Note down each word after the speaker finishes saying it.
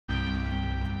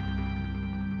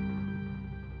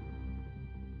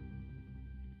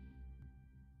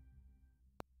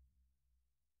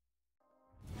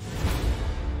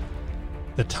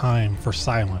The time for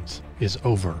silence is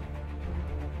over.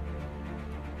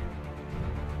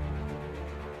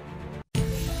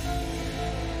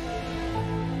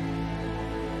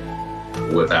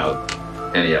 Without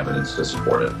any evidence to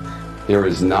support it. There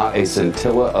is not a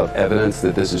scintilla of evidence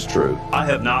that this is true. I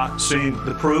have not seen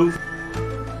the proof.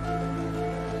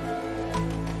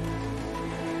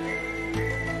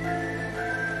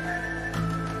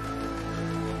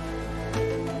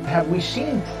 Have we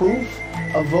seen proof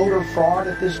of voter fraud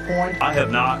at this point? I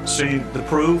have not seen the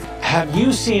proof. Have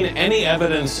you seen any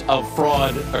evidence of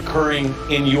fraud occurring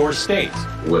in your state?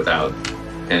 Without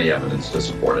any evidence to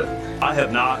support it. I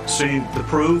have not seen the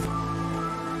proof.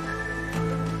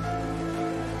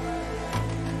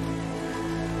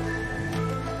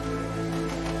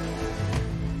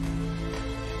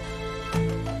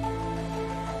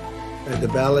 The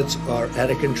ballots are out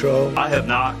of control. I have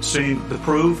not seen the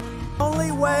proof. The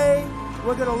only way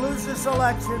we're going to lose this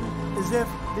election is if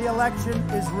the election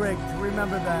is rigged.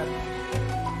 Remember that.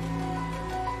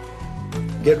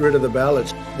 Get rid of the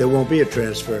ballots. There won't be a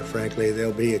transfer, frankly.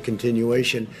 There'll be a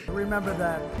continuation. Remember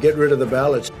that. Get rid of the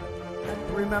ballots.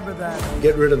 Remember that.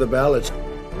 Get rid of the ballots.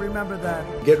 Remember that.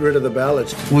 Get rid of the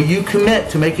ballots. Will you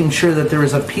commit to making sure that there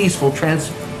is a peaceful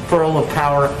transferal of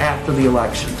power after the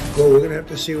election? Well, we're going to have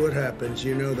to see what happens.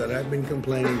 You know that I've been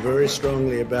complaining very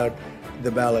strongly about the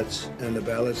ballots, and the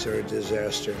ballots are a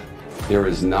disaster. There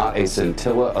is not a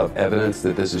scintilla of evidence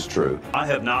that this is true. I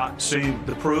have not seen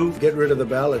the proof. Get rid of the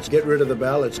ballots. Get rid of the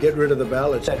ballots. Get rid of the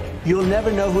ballots. You'll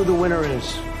never know who the winner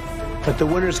is, but the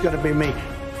winner's going to be me.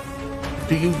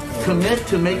 Do you commit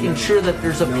to making sure that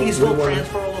there's a peaceful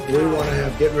transferal of power? We want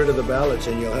to get rid of the ballots,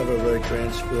 and you'll have a very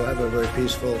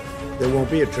peaceful. There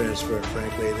won't be a transfer,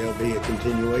 frankly. There'll be a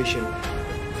continuation.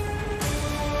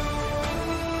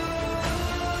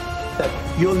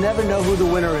 You'll never know who the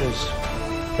winner is,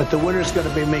 but the winner's going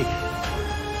to be me.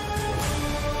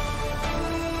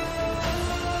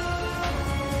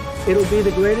 It'll be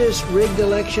the greatest rigged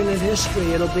election in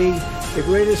history. It'll be the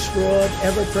greatest fraud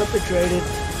ever perpetrated.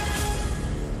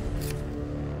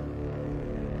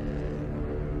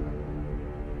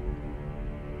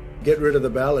 Get rid of the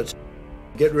ballots.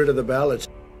 Get rid of the ballots.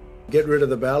 Get rid of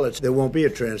the ballots. There won't be a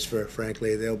transfer,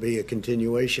 frankly. There'll be a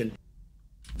continuation.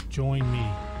 Join me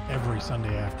every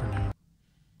Sunday afternoon.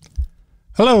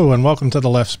 Hello and welcome to The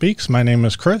Left Speaks. My name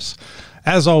is Chris.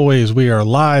 As always, we are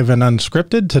live and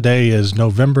unscripted. Today is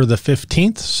November the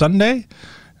 15th, Sunday.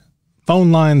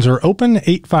 Phone lines are open,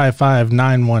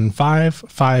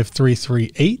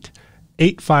 855-915-5338,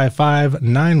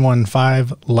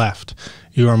 855-915-LEFT.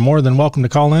 You are more than welcome to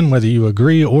call in, whether you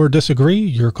agree or disagree.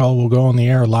 Your call will go on the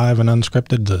air live and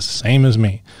unscripted, the same as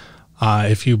me.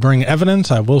 If you bring evidence,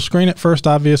 I will screen it first,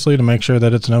 obviously, to make sure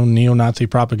that it's no neo-Nazi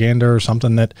propaganda or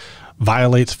something that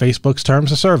violates Facebook's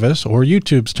terms of service or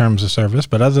YouTube's terms of service.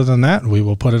 But other than that, we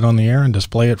will put it on the air and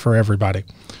display it for everybody.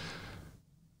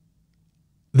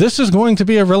 This is going to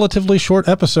be a relatively short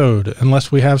episode,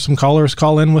 unless we have some callers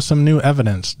call in with some new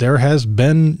evidence. There has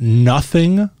been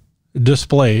nothing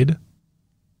displayed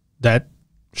that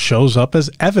shows up as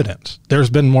evidence.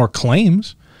 There's been more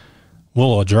claims.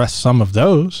 We'll address some of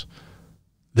those.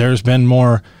 There's been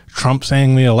more Trump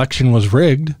saying the election was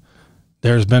rigged.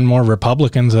 There's been more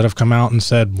Republicans that have come out and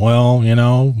said, well, you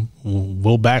know,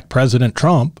 we'll back President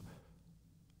Trump.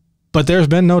 But there's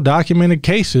been no documented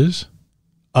cases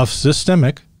of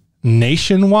systemic,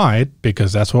 nationwide,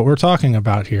 because that's what we're talking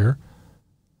about here,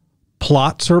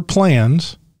 plots or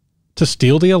plans to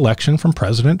steal the election from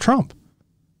President Trump.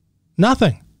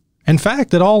 Nothing. In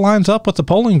fact, it all lines up with the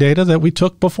polling data that we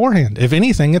took beforehand. If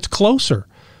anything, it's closer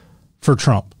for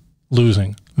Trump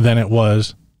losing than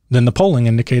the polling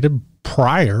indicated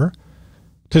prior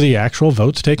to the actual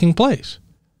votes taking place.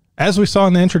 As we saw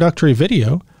in the introductory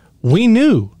video, we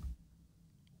knew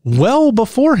well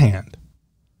beforehand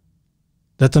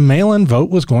that the mail-in vote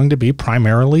was going to be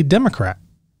primarily Democrat.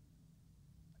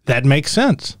 That makes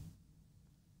sense.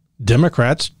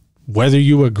 Democrats, whether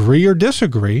you agree or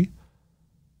disagree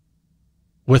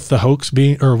with the hoax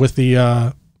being, or with the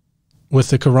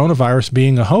coronavirus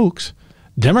being a hoax,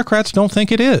 Democrats don't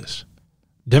think it is.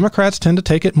 Democrats tend to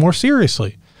take it more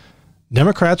seriously.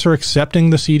 Democrats are accepting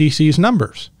the CDC's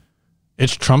numbers.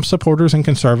 It's Trump supporters and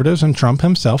conservatives and Trump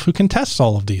himself who contests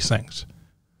all of these things.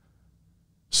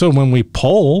 So when we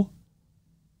poll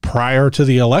prior to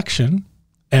the election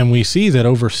and we see that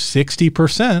over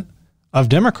 60% of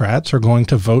Democrats are going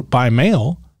to vote by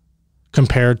mail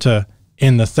compared to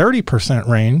in the 30%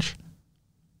 range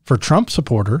for Trump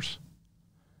supporters,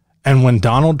 and when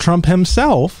Donald Trump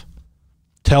himself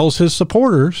tells his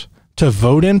supporters to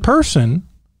vote in person,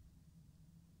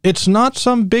 it's not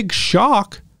some big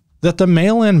shock that the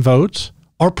mail-in votes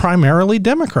are primarily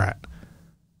Democrat.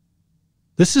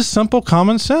 This is simple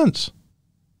common sense.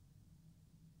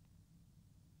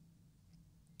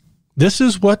 This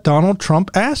is what Donald Trump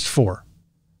asked for.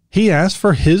 He asked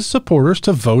for his supporters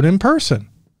to vote in person.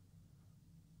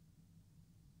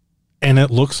 And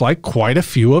it looks like quite a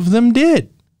few of them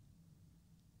did.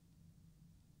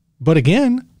 But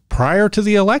again, prior to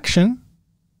election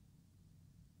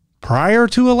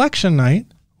night,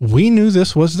 we knew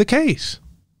this was the case.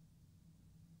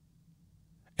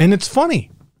 And it's funny.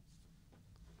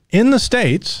 In the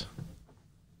states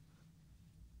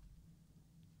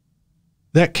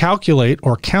that calculate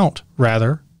or count,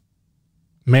 rather,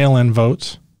 mail-in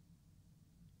votes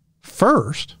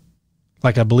first,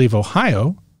 like I believe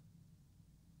Ohio,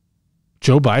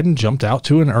 Joe Biden jumped out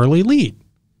to an early lead.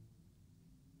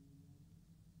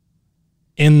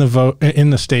 In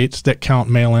the states that count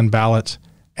mail-in ballots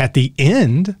at the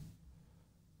end,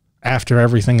 after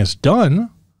everything is done,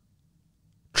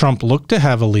 Trump looked to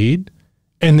have a lead,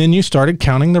 and then you started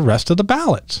counting the rest of the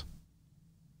ballots.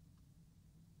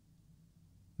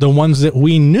 The ones that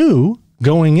we knew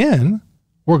going in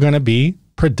were going to be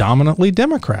predominantly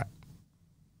Democrat.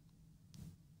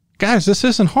 Guys, this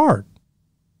isn't hard.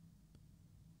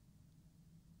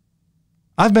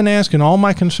 I've been asking all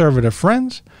my conservative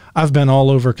friends, I've been all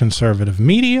over conservative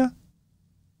media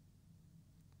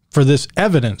for this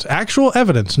evidence, actual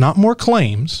evidence, not more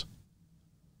claims,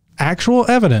 actual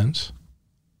evidence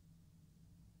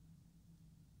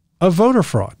of voter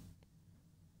fraud.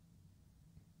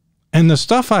 And the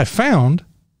stuff I found,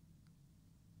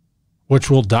 which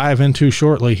we'll dive into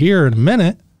shortly here in a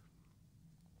minute,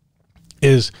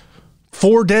 is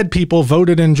 4 dead people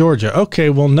voted in Georgia. Okay,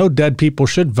 well, no dead people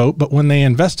should vote, but when they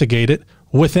investigate it,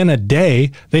 within a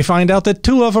day, they find out that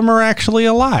 2 of them are actually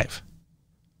alive.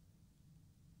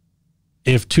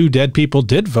 If 2 dead people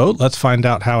did vote, let's find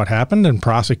out how it happened and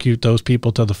prosecute those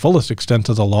people to the fullest extent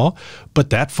of the law. But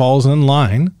that falls in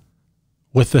line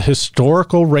with the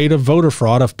historical rate of voter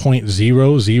fraud of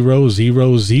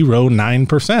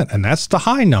 0.00009%. And that's the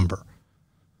high number.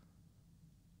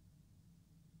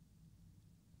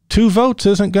 2 votes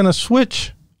isn't going to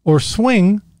switch or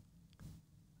swing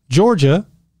Georgia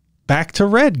back to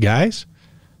red, guys.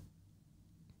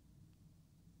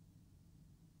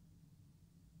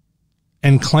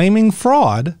 And claiming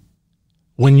fraud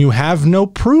when you have no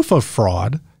proof of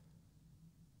fraud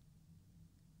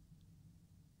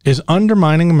is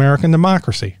undermining American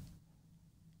democracy.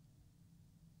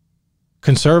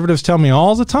 Conservatives tell me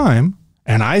all the time,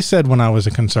 and I said when I was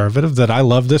a conservative that I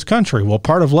love this country. Well,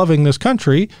 part of loving this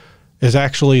country is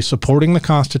actually supporting the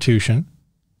Constitution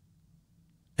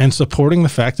and supporting the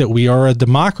fact that we are a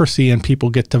democracy and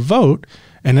people get to vote.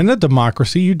 And in a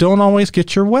democracy, you don't always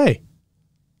get your way.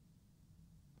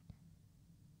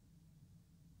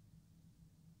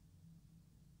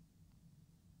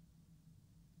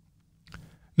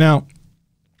 Now,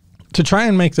 to try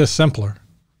and make this simpler,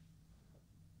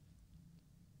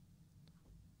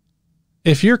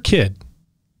 if your kid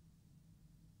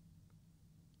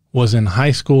was in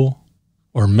high school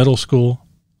or middle school,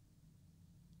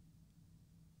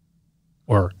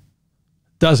 or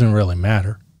doesn't really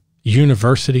matter,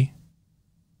 university,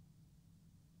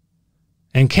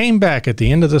 and came back at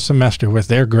the end of the semester with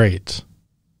their grades,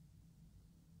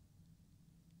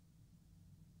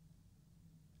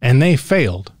 and they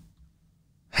failed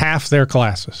half their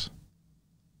classes,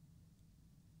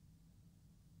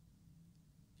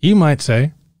 you might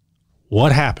say,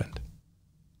 what happened?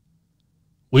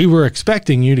 We were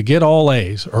expecting you to get all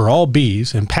A's or all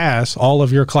B's and pass all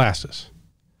of your classes.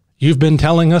 You've been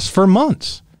telling us for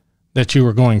months that you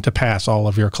were going to pass all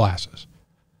of your classes.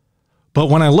 But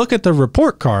when I look at the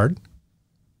report card,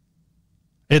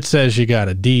 it says you got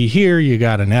a D here, you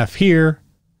got an F here.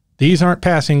 These aren't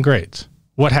passing grades.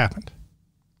 What happened?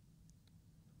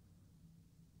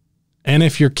 And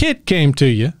if your kid came to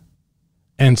you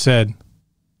and said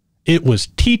it was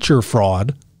teacher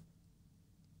fraud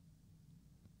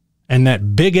and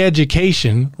that big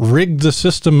education rigged the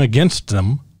system against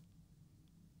them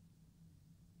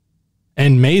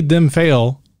and made them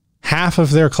fail half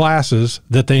of their classes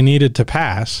that they needed to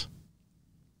pass,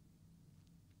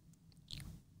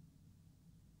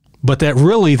 but that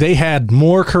really they had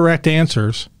more correct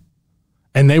answers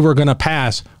and they were going to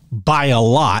pass by a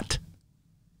lot.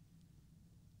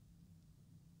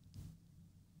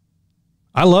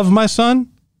 I love my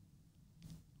son,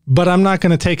 but I'm not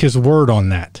going to take his word on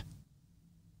that.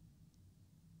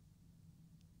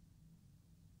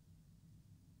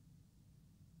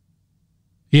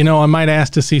 You know, I might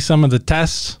ask to see some of the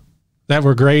tests that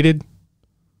were graded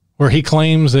where he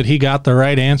claims that he got the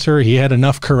right answer, he had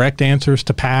enough correct answers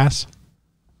to pass.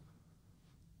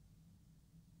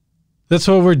 That's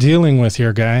what we're dealing with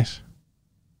here, guys.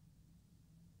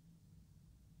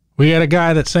 We got a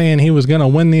guy that's saying he was going to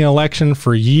win the election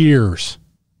for years,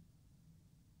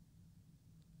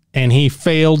 and he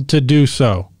failed to do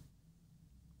so.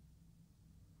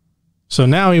 So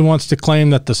now he wants to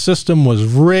claim that the system was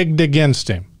rigged against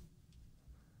him,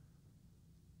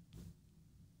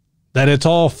 that it's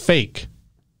all fake,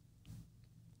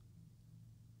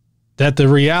 that the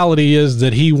reality is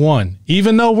that he won,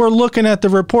 even though we're looking at the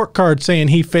report card saying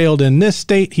he failed in this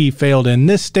state, he failed in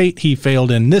this state, he failed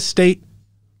in this state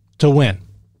to win.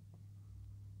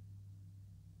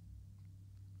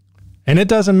 And it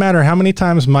doesn't matter how many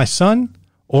times my son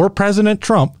or President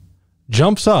Trump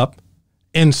jumps up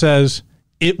and says,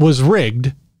 it was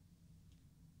rigged,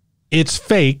 it's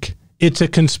fake, it's a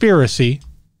conspiracy,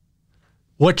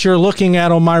 what you're looking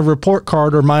at on my report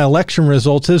card or my election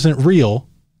results isn't real,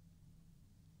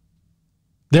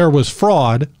 there was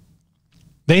fraud,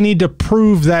 they need to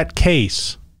prove that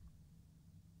case.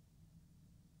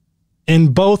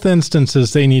 In both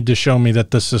instances, they need to show me that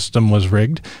the system was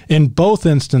rigged. In both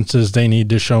instances, they need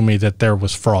to show me that there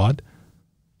was fraud.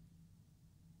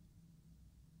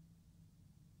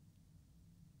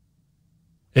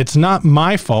 It's not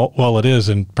my fault. Well, it is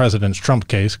in President Trump's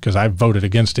case because I voted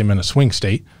against him in a swing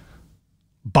state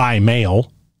by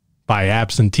mail, by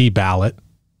absentee ballot.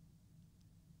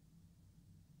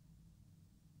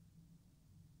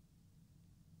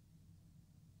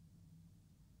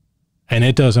 And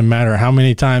it doesn't matter how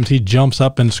many times he jumps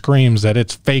up and screams that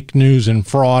it's fake news and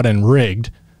fraud and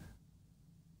rigged.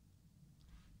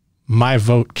 My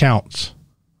vote counts.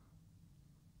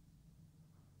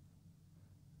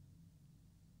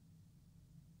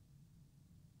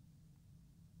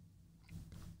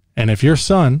 And if your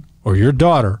son or your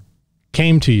daughter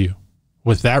came to you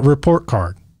with that report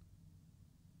card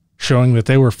showing that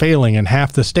they were failing in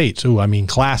half the states,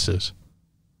 classes,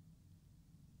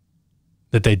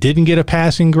 that they didn't get a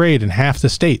passing grade in half the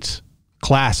states,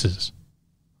 classes,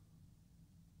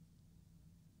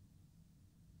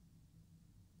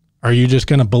 are you just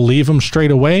going to believe them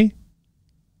straight away?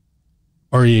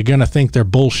 Or are you going to think they're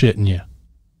bullshitting you?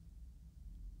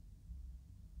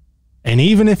 And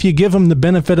even if you give them the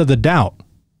benefit of the doubt,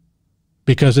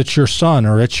 because it's your son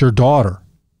or it's your daughter,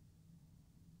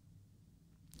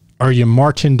 are you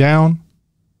marching down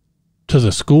to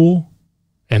the school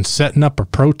and setting up a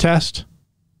protest?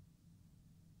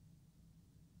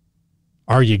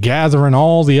 Are you gathering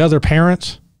all the other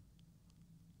parents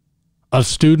of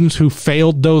students who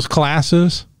failed those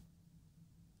classes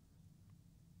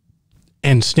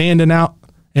and standing out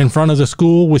in front of the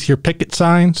school with your picket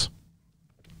signs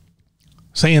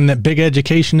saying that big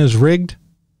education is rigged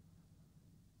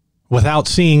without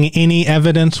seeing any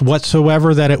evidence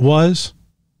whatsoever that it was?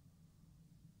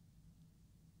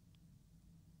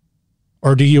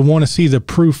 Or do you want to see the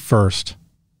proof first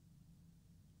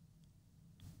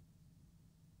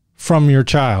from your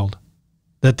child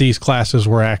that these classes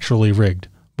were actually rigged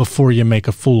before you make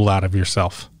a fool out of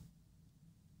yourself?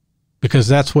 Because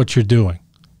that's what you're doing.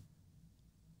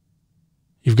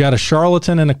 You've got a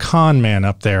charlatan and a con man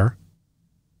up there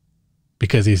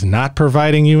because he's not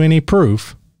providing you any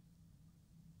proof,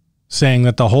 saying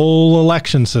that the whole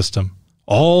election system,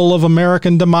 all of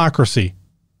American democracy,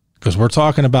 because we're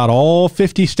talking about all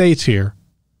 50 states here,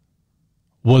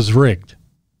 was rigged.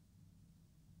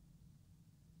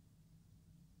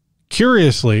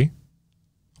 Curiously,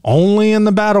 only in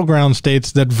the battleground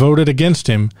states that voted against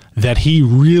him that he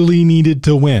really needed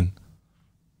to win.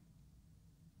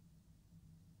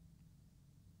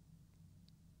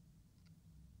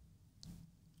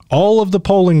 All of the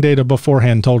polling data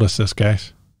beforehand told us this,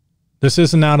 guys. This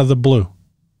isn't out of the blue.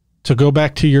 To go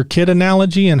back to your kid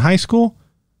analogy in high school,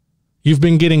 you've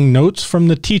been getting notes from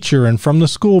the teacher and from the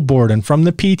school board and from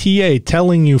the PTA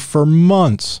telling you for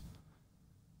months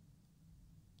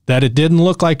that it didn't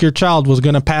look like your child was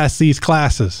going to pass these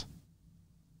classes.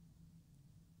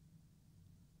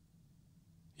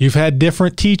 You've had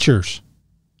different teachers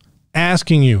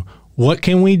asking you, what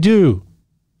can we do?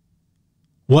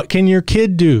 What can your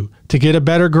kid do to get a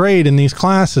better grade in these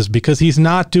classes because he's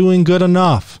not doing good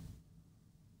enough?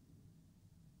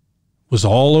 It was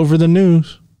all over the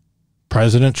news.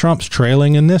 President Trump's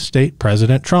trailing in this state.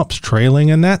 President Trump's trailing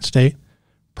in that state.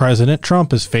 President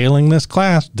Trump is failing this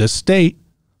class, this state.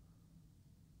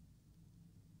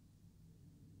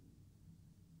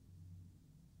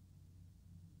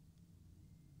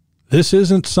 This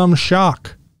isn't some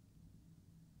shock.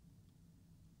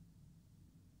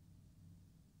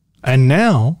 And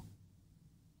now,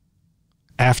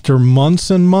 after months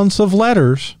and months of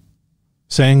letters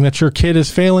saying that your kid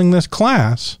is failing this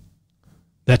class,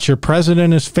 that your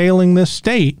president is failing this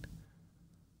state,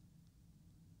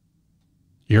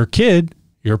 your kid,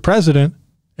 your president,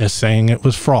 is saying it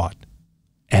was fraud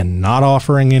and not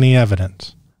offering any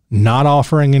evidence, not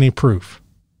offering any proof.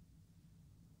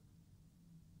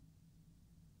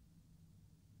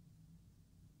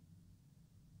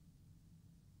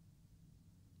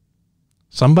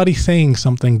 Somebody saying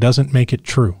something doesn't make it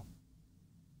true.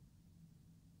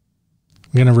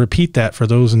 I'm going to repeat that for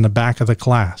those in the back of the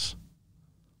class.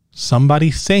 Somebody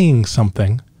saying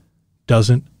something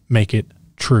doesn't make it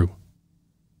true.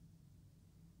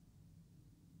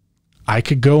 I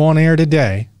could go on air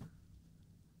today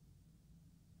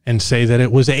and say that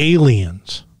it was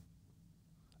aliens,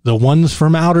 the ones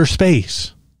from outer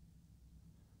space,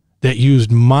 that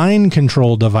used mind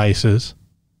control devices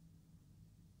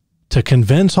to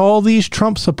convince all these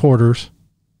Trump supporters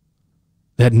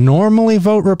that normally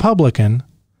vote Republican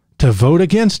to vote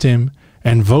against him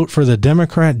and vote for the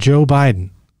Democrat Joe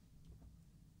Biden.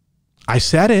 I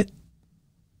said it.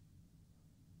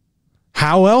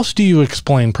 How else do you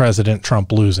explain President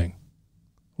Trump losing?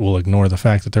 We'll ignore the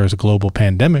fact that there's a global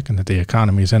pandemic and that the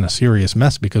economy is in a serious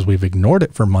mess because we've ignored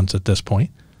it for months at this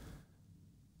point.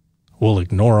 We'll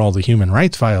ignore all the human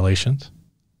rights violations.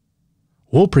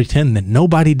 We'll pretend that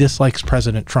nobody dislikes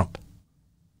President Trump.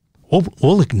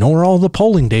 We'll ignore all the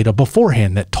polling data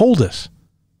beforehand that told us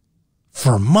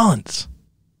for months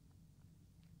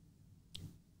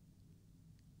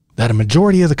that a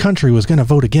majority of the country was going to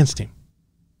vote against him.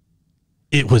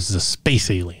 It was the space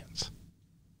aliens.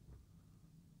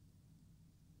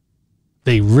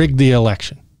 They rigged the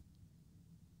election.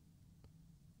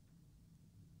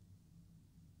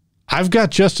 I've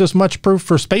got just as much proof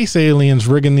for space aliens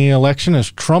rigging the election as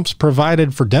Trump's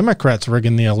provided for Democrats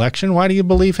rigging the election. Why do you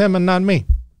believe him and not me?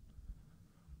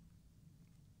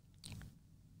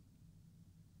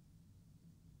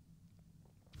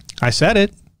 I said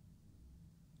it.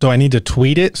 Do I need to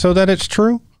tweet it so that it's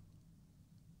true?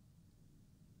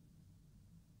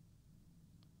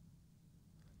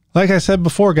 Like I said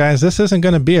before, guys, this isn't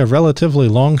going to be a relatively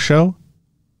long show,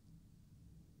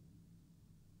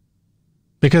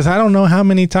 because I don't know how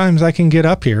many times I can get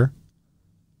up here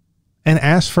and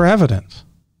ask for evidence.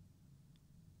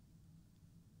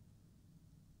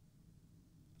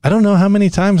 I don't know how many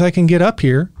times I can get up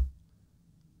here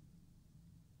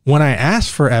when I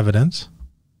ask for evidence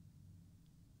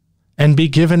and be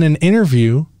given an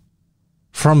interview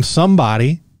from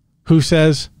somebody who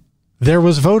says there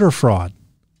was voter fraud.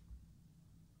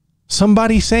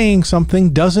 Somebody saying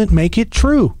something doesn't make it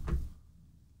true.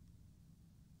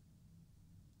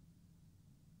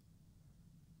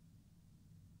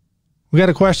 We got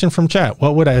a question from chat.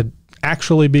 What would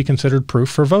actually be considered proof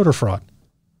for voter fraud?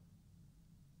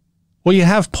 Well, you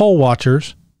have poll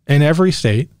watchers in every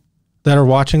state that are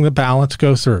watching the ballots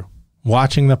go through,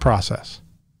 watching the process.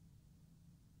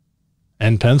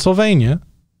 In Pennsylvania,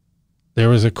 there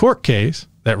was a court case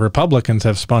that Republicans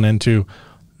have spun into.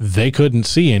 They couldn't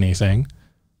see anything,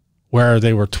 where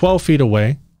they were 12 feet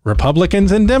away.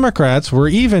 Republicans and Democrats were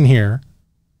even here.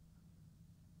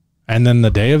 And then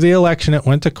the day of the election, it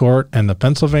went to court, and the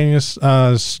Pennsylvania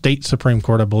State Supreme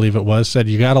Court, I believe it was, said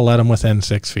you got to let them within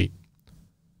 6 feet.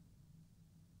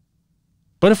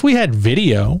 But if we had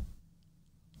video,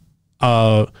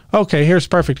 okay, here's a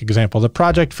perfect example. The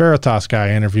Project Veritas guy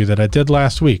interview that I did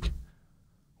last week,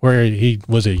 where he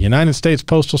was a United States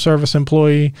Postal Service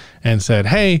employee and said,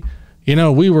 hey, you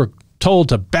know, we were told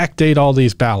to backdate all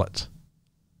these ballots.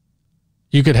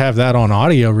 You could have that on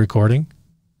audio recording,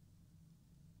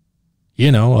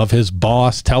 you know, of his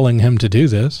boss telling him to do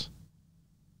this.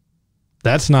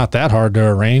 That's not that hard to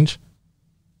arrange.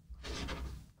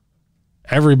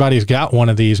 Everybody's got one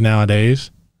of these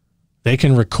nowadays. They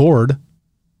can record.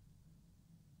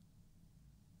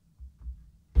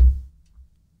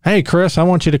 Hey, Chris, I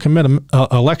want you to commit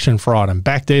election fraud and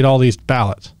backdate all these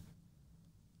ballots.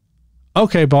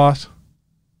 Okay, boss.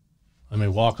 Let me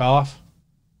walk off.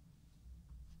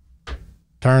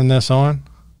 Turn this on,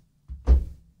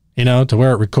 you know, to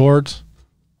where it records.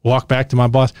 Walk back to my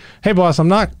boss. Hey, boss, I'm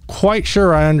not quite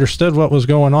sure I understood what was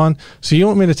going on. So you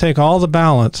want me to take all the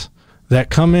ballots that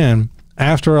come in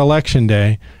after Election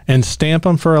Day and stamp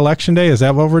them for Election Day? Is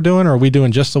that what we're doing? Or are we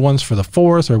doing just the ones for the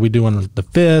 4th? Or are we doing the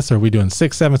 5th? Or are we doing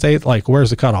 6th, 7th, 8th? Like, where's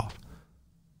the cutoff?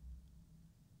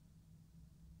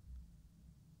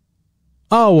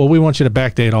 Oh, well, we want you to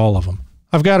backdate all of them.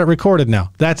 I've got it recorded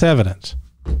now. That's evidence.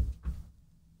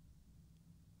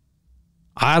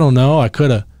 I don't know. I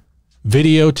could have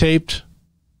videotaped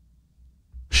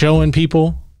showing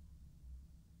people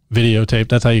videotape.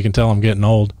 That's how you can tell I'm getting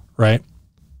old, right?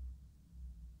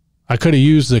 I could have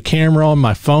used the camera on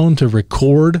my phone to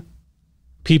record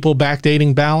people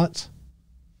backdating ballots.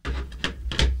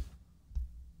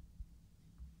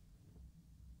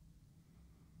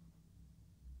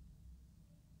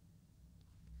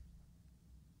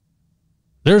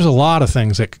 There's a lot of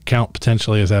things that could count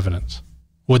potentially as evidence.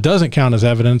 What doesn't count as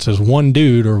evidence is one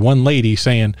dude or one lady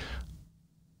saying,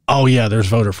 oh yeah, there's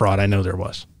voter fraud. I know there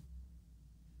was.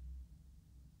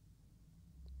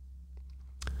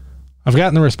 I've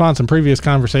gotten the response in previous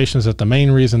conversations that the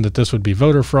main reason that this would be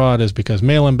voter fraud is because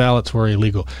mail-in ballots were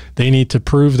illegal. They need to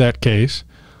prove that case.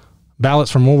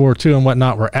 Ballots from World War II and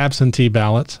whatnot were absentee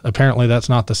ballots. Apparently that's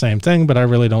not the same thing, but I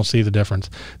really don't see the difference.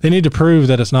 They need to prove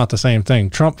that it's not the same thing.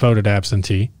 Trump voted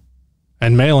absentee,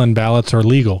 and mail-in ballots are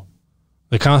legal.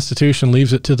 The Constitution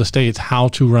leaves it to the states how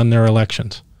to run their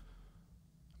elections.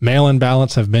 Mail-in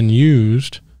ballots have been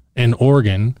used in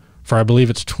Oregon for, I believe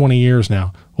it's 20 years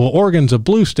now. Well, Oregon's a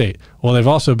blue state. Well, they've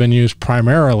also been used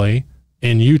primarily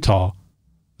in Utah,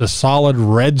 the solid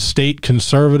red state,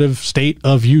 conservative state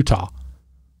of Utah,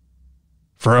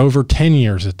 for over 10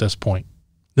 years at this point.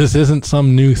 This isn't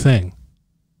some new thing.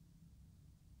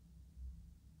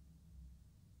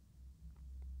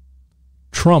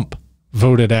 Trump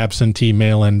voted absentee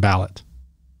mail-in ballot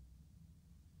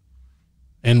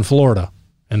in Florida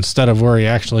instead of where he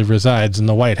actually resides in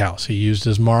the White House. He used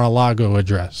his Mar-a-Lago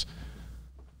address.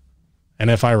 And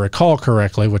if I recall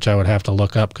correctly, which I would have to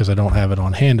look up because I don't have it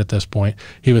on hand at this point,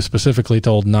 he was specifically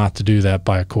told not to do that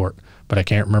by a court, but I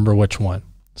can't remember which one.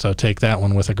 So take that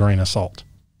one with a grain of salt.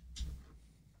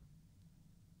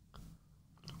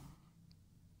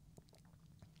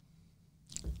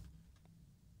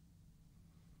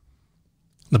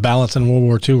 The ballots in World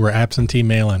War II were absentee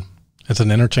mail-in. It's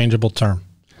an interchangeable term.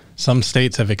 Some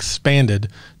states have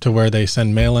expanded to where they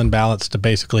send mail-in ballots to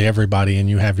basically everybody, and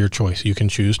you have your choice. You can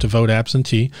choose to vote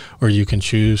absentee, or you can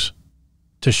choose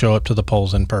to show up to the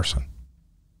polls in person.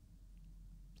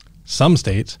 Some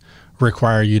states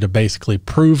require you to basically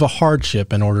prove a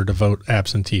hardship in order to vote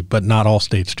absentee, but not all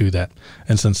states do that.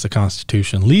 And since the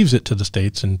Constitution leaves it to the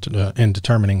states in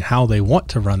determining how they want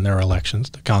to run their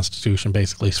elections, the Constitution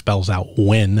basically spells out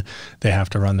when they have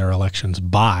to run their elections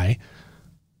by.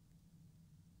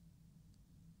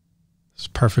 It's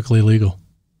perfectly legal.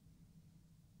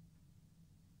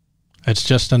 It's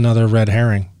just another red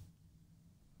herring.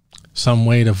 Some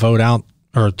way to vote out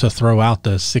or to throw out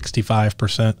the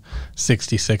 65%,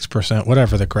 66%,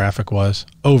 whatever the graphic was,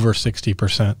 over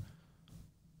 60%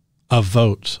 of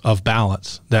votes, of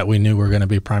ballots that we knew were going to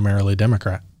be primarily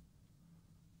Democrat.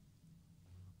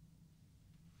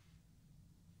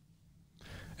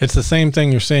 It's the same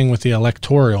thing you're seeing with the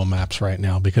electoral maps right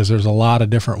now, because there's a lot of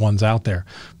different ones out there.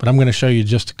 But I'm going to show you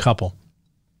just a couple.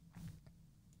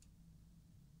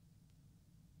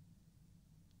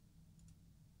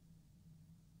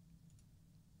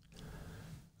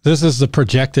 This is the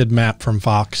projected map from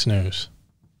Fox News.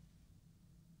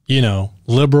 You know,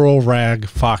 liberal rag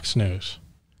Fox News.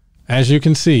 As you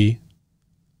can see,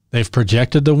 they've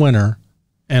projected the winner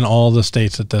in all the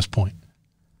states at this point.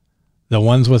 The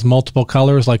ones with multiple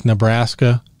colors like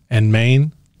Nebraska and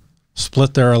Maine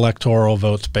split their electoral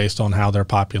votes based on how their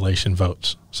population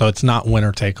votes. So it's not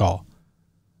winner take all.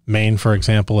 Maine, for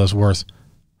example, is worth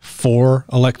 4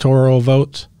 electoral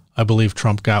votes. I believe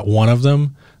Trump got 1 of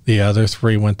them. The other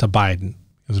 3 went to Biden.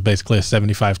 It was basically a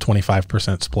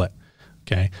 75-25% split.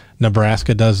 Okay.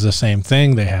 Nebraska does the same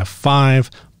thing. They have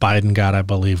 5. Biden got, I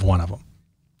believe, 1 of them.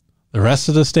 The rest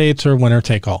of the states are winner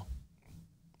take all.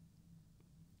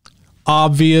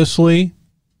 Obviously,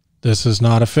 this is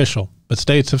not official, but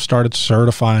states have started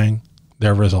certifying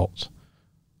their results.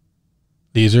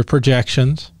 These are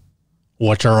projections,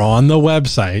 which are on the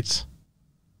websites,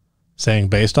 saying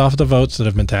based off the votes that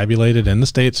have been tabulated in the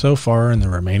state so far and the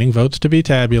remaining votes to be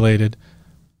tabulated,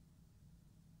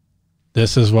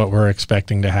 this is what we're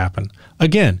expecting to happen.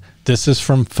 Again, this is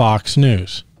from Fox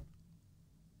News,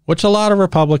 which a lot of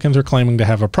Republicans are claiming to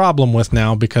have a problem with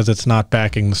now because it's not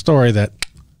backing the story that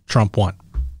Trump won.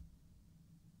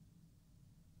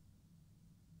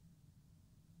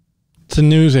 It's a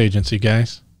news agency,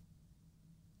 guys.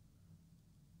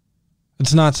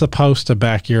 It's not supposed to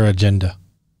back your agenda.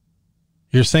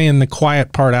 You're saying the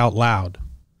quiet part out loud.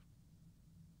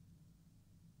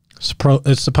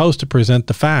 It's supposed to present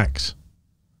the facts.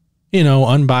 You know,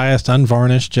 unbiased,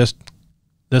 unvarnished, just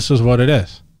this is what it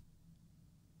is.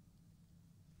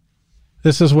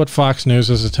 This is what Fox News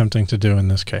is attempting to do in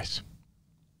this case.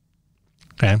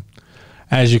 Okay.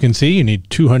 As you can see, you need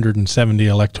 270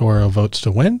 electoral votes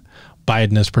to win.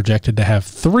 Biden is projected to have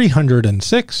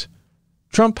 306.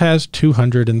 Trump has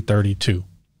 232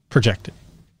 projected.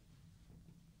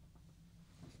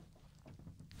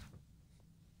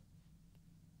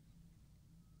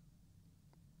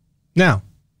 Now,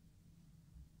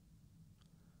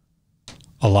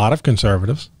 a lot of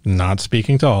conservatives, not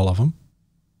speaking to all of them,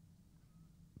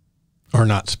 or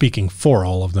not speaking for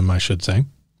all of them, I should say,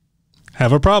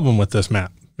 have a problem with this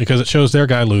map because it shows their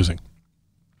guy losing.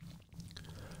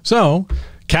 So,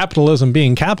 capitalism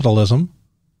being capitalism,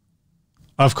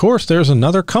 of course, there's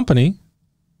another company,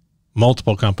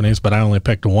 multiple companies, but I only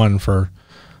picked one for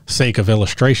sake of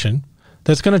illustration,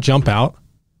 that's going to jump out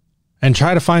and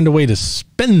try to find a way to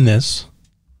spin this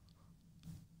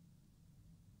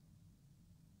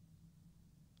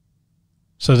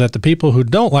so that the people who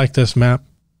don't like this map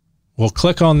will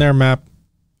click on their map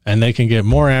and they can get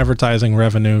more advertising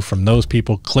revenue from those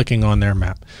people clicking on their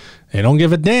map. They don't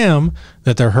give a damn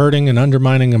that they're hurting and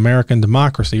undermining American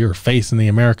democracy or faith in the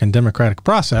American democratic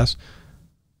process.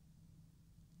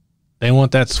 They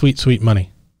want that sweet, sweet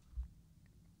money.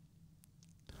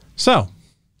 So,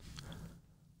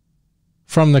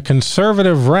 from the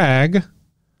conservative rag,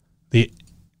 the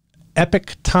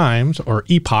Epic Times, or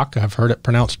Epoch, I've heard it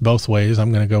pronounced both ways.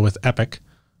 I'm going to go with Epic.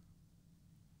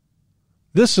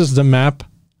 This is the map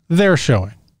they're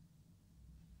showing.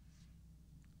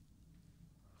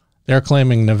 They're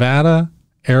claiming Nevada,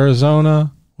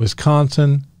 Arizona,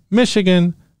 Wisconsin,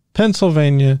 Michigan,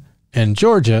 Pennsylvania, and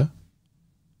Georgia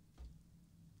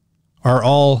are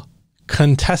all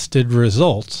contested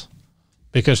results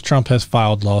because Trump has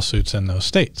filed lawsuits in those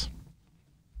states.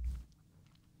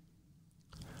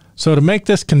 So to make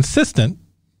this consistent,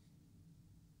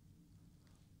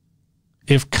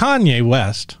 if Kanye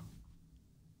West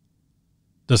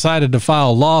decided to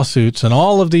file lawsuits in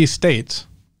all of these states,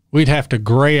 we'd have to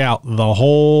gray out the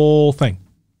whole thing.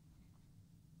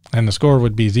 And the score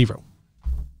would be 0.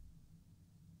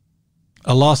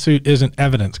 A lawsuit isn't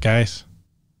evidence, guys.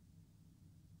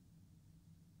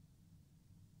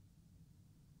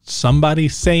 Somebody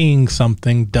saying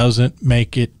something doesn't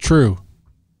make it true.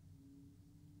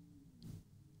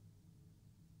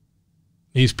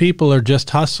 These people are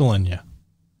just hustling you.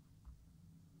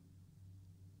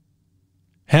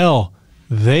 Hell,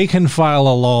 they can file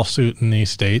a lawsuit in these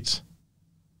states,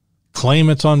 claim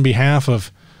it's on behalf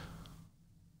of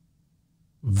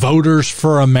Voters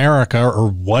for America or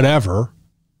whatever,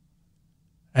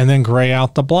 and then gray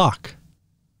out the block.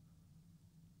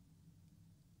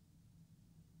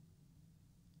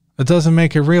 It doesn't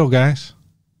make it real, guys.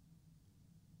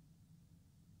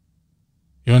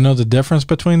 You want to know the difference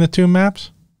between the two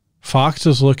maps? Fox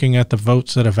is looking at the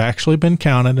votes that have actually been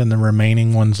counted and the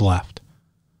remaining ones left.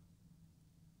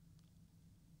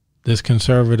 This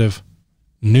conservative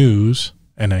news,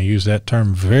 and I use that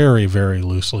term very, very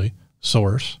loosely,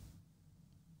 source,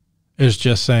 is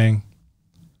just saying,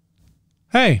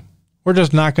 hey, we're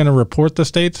just not going to report the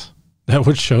states that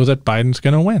would show that Biden's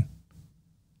going to win.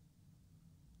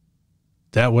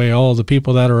 That way all the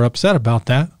people that are upset about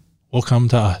that will come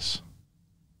to us.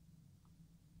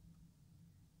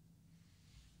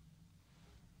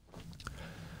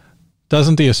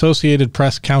 Doesn't the Associated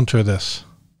Press counter this?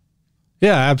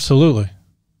 Yeah, absolutely.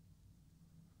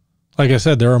 Like I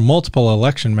said, there are multiple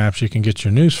election maps you can get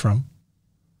your news from.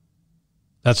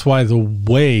 That's why the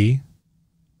way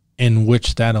in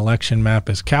which that election map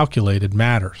is calculated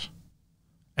matters.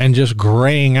 And just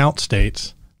graying out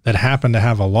states that happen to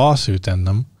have a lawsuit in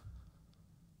them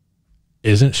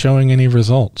isn't showing any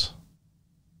results.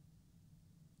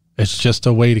 It's just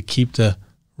a way to keep the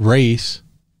race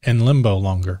in limbo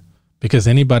longer, because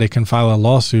anybody can file a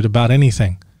lawsuit about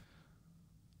anything.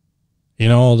 You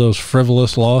know, all those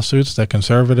frivolous lawsuits that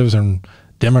conservatives and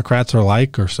Democrats are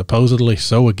like, or supposedly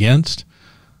so against.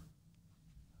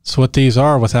 It's what these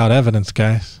are without evidence,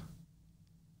 guys.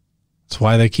 That's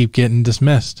why they keep getting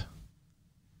dismissed.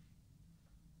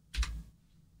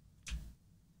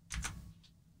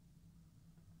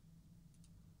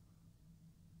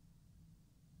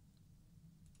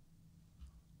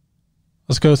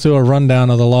 Let's go through a rundown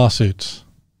of the lawsuits.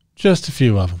 Just a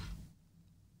few of them.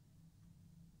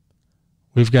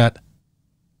 We've got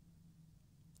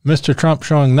Mr. Trump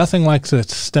showing nothing like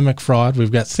systemic fraud.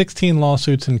 We've got 16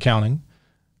 lawsuits and counting.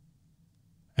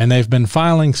 And they've been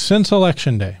filing since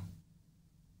Election Day.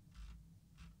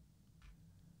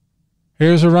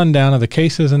 Here's a rundown of the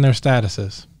cases and their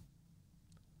statuses.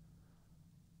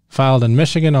 Filed in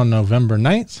Michigan on November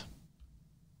 9th.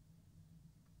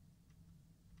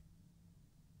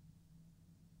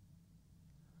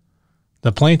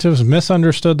 The plaintiffs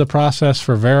misunderstood the process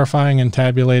for verifying and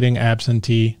tabulating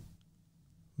absentee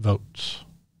votes.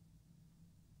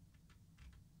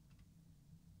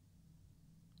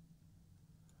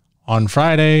 On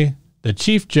Friday, the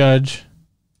chief judge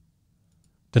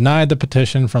denied the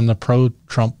petition from the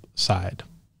pro-Trump side.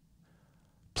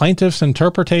 Plaintiffs'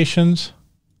 interpretations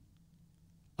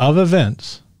of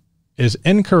events is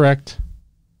incorrect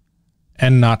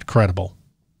and not credible.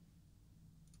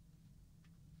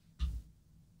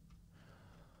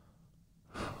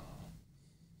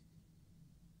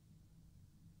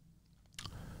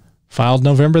 Filed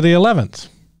November the 11th.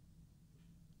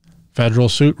 Federal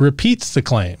suit repeats the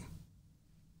claim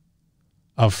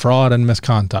of fraud and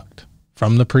misconduct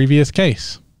from the previous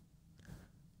case.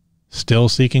 Still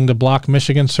seeking to block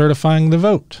Michigan certifying the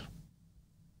vote.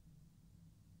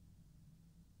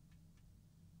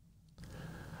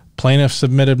 Plaintiffs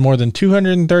submitted more than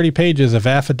 230 pages of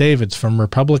affidavits from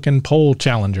Republican poll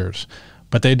challengers,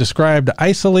 but they described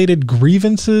isolated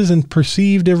grievances and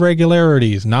perceived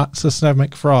irregularities, not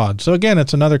systemic fraud. So again,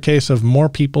 it's another case of more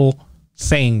people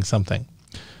saying something.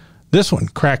 This one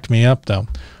cracked me up, though.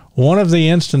 One of the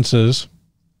instances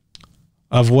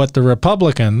of what the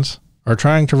Republicans are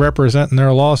trying to represent in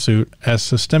their lawsuit as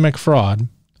systemic fraud,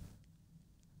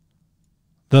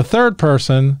 the third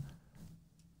person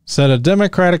said a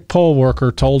Democratic poll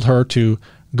worker told her to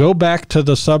go back to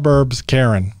the suburbs,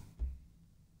 Karen.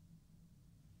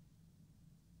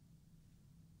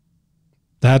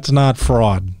 That's not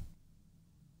fraud.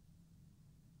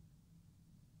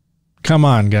 Come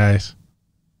on, guys.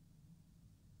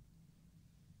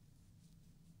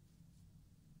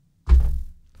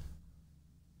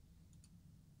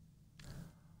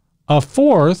 A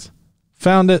fourth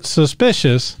found it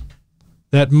suspicious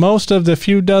that most of the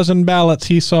few dozen ballots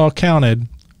he saw counted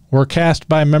were cast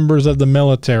by members of the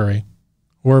military,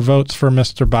 were votes for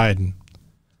Mr. Biden.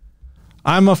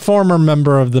 I'm a former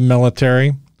member of the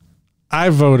military. I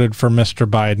voted for Mr.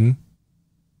 Biden.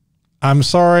 I'm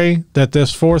sorry that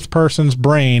this fourth person's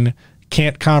brain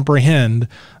can't comprehend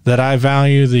that I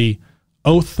value the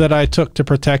oath that I took to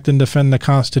protect and defend the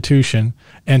Constitution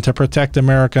and to protect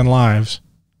American lives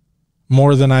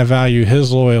more than I value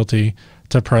his loyalty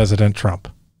to President Trump.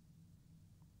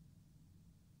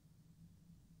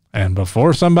 And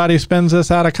before somebody spins this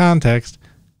out of context,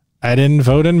 I didn't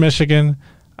vote in Michigan.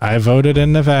 I voted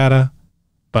in Nevada,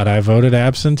 but I voted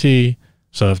absentee.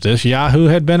 So if this Yahoo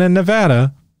had been in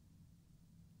Nevada,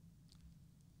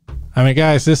 I mean,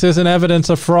 guys, this isn't evidence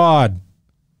of fraud.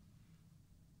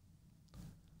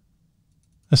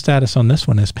 The status on this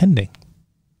one is pending.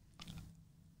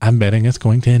 I'm betting it's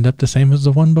going to end up the same as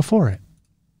the one before it.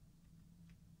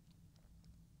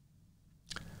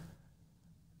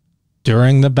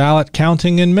 During the ballot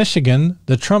counting in Michigan,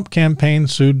 the Trump campaign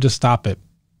sued to stop it.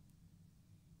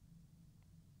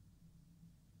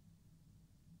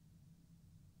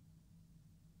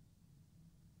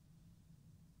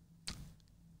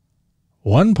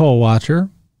 One poll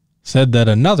watcher said that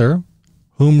another,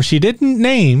 whom she didn't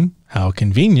name, how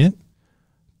convenient,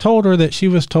 told her that she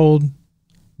was told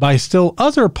by still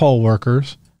other poll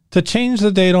workers to change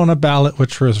the date on a ballot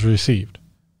which was received.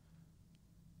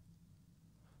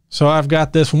 So I've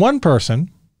got this one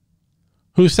person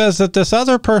who says that this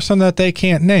other person that they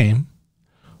can't name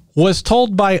was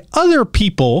told by other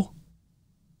people.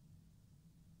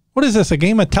 What is this, a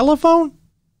game of telephone?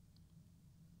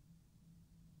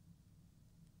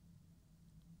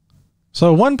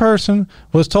 So one person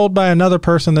was told by another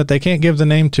person that they can't give the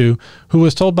name to, who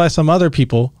was told by some other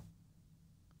people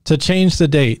to change the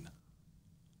date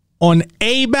on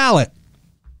a ballot.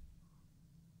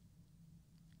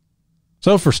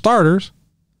 So for starters,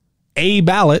 a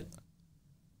ballot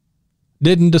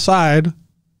didn't decide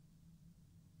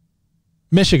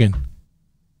Michigan.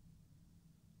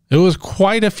 It was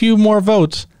quite a few more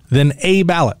votes than a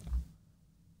ballot.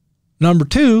 Number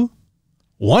two,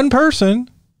 one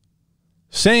person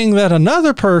saying that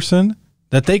another person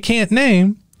that they can't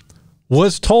name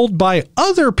was told by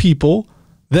other people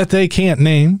that they can't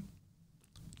name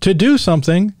to do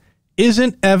something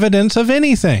isn't evidence of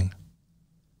anything.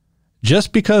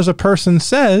 Just because a person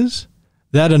says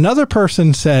that another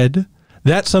person said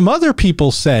that some other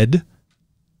people said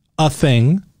a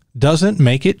thing doesn't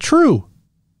make it true.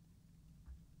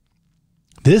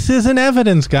 This isn't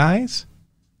evidence, guys.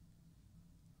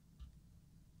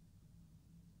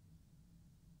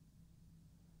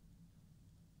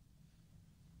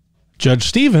 Judge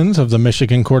Stevens of the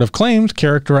Michigan Court of Claims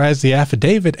characterized the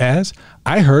affidavit as,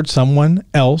 "I heard someone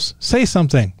else say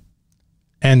something,"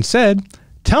 and said,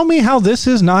 "Tell me how this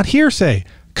is not hearsay.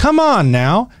 Come on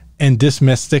now," and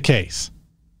dismissed the case.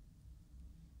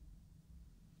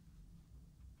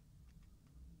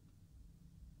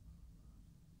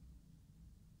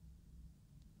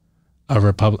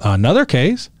 Another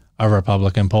case, a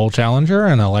Republican poll challenger,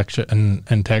 an election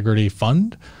integrity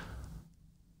fund,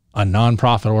 a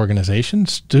nonprofit organization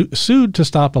sued to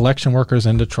stop election workers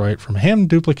in Detroit from hand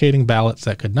duplicating ballots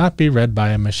that could not be read by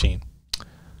a machine.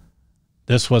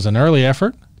 This was an early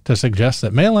effort to suggest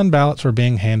that mail-in ballots were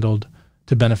being handled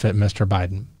to benefit Mr.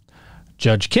 Biden.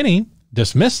 Judge Kinney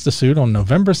dismissed the suit on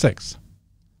November 6th.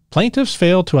 Plaintiffs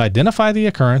failed to identify the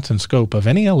occurrence and scope of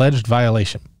any alleged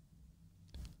violation.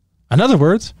 In other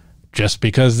words, just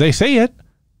because they say it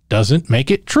doesn't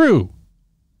make it true.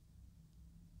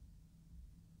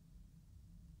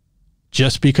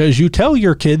 Just because you tell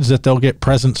your kids that they'll get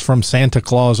presents from Santa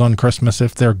Claus on Christmas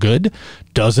if they're good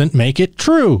doesn't make it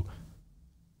true.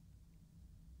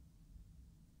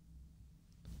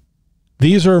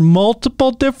 These are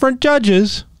multiple different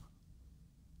judges.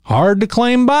 Hard to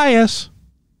claim bias.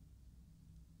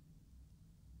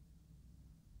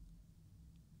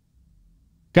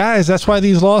 Guys, that's why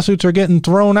these lawsuits are getting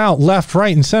thrown out left,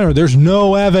 right, and center. There's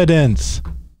no evidence.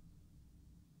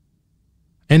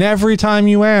 And every time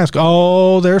you ask,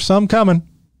 oh, there's some coming.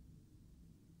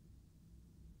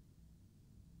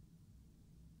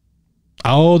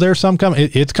 Oh, there's some coming.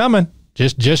 It's coming.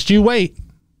 Just you wait.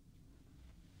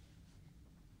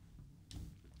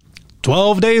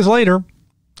 12 days later,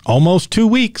 almost 2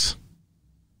 weeks.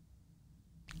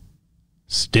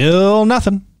 Still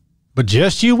nothing. But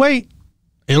just you wait.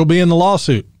 It'll be in the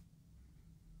lawsuit.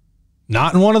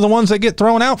 Not in one of the ones that get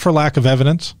thrown out for lack of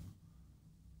evidence.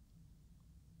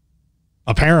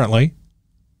 Apparently.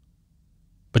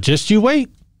 But just you wait.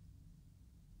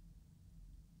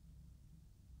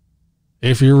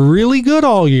 If you're really good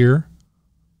all year,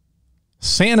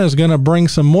 Santa's going to bring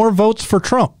some more votes for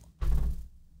Trump.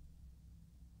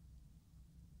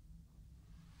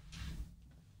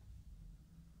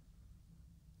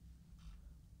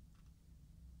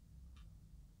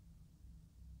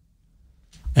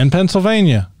 In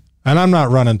Pennsylvania, and I'm not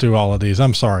running through all of these.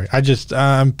 I'm sorry.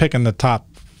 I'm picking the top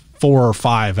 4 or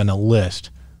 5 in a list.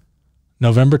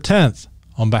 November 10th,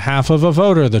 on behalf of a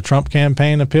voter, the Trump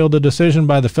campaign appealed a decision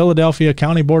by the Philadelphia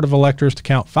County Board of Electors to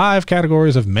count 5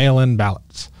 categories of mail-in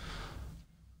ballots.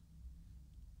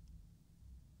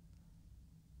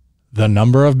 The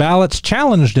number of ballots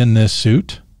challenged in this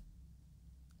suit,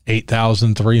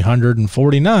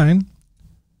 8,349,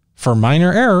 for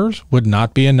minor errors would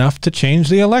not be enough to change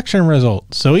the election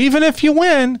result. So even if you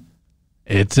win,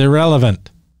 it's irrelevant.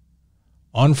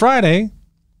 On Friday,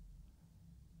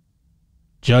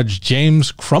 Judge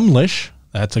James Crumlish,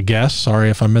 that's a guess,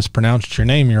 sorry if I mispronounced your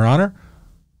name, Your Honor,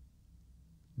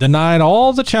 denied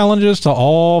all the challenges to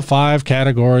all 5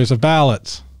 categories of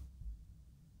ballots.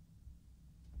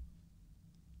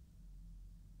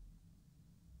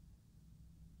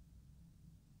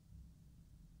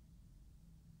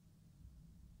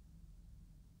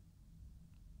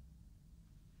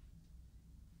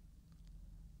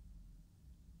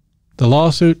 The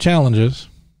lawsuit challenges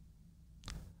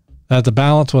that the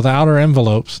ballots with outer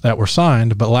envelopes that were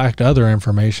signed but lacked other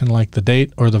information like the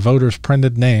date or the voter's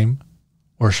printed name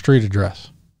or street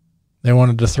address. They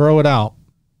wanted to throw it out.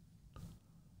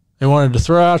 They wanted to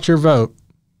throw out your vote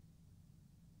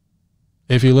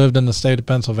if you lived in the state of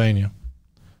Pennsylvania.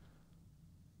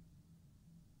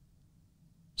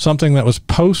 Something that was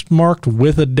postmarked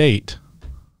with a date.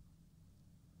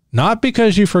 Not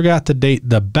because you forgot to date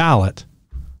the ballot,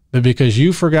 but because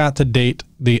you forgot to date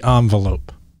the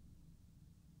envelope.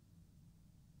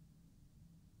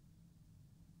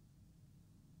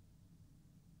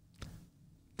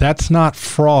 That's not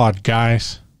fraud,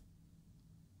 guys.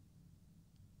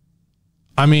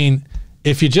 I mean,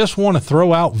 if you just want to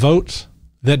throw out votes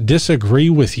that disagree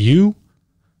with you,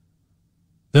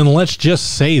 then let's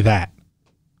just say that.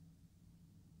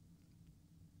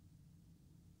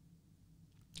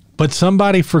 But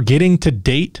somebody forgetting to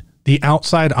date the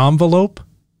outside envelope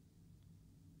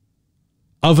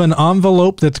of an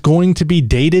envelope that's going to be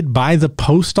dated by the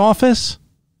post office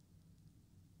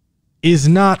is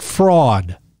not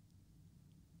fraud.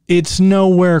 It's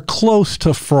nowhere close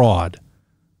to fraud.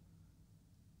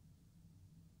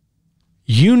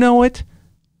 You know it,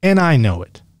 and I know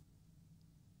it.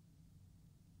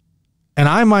 And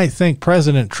I might think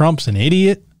President Trump's an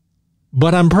idiot,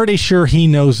 but I'm pretty sure he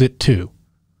knows it too.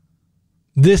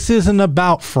 This isn't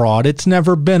about fraud. It's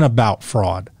never been about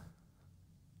fraud.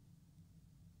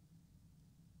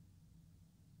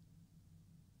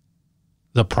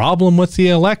 The problem with the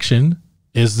election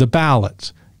is the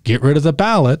ballots. Get rid of the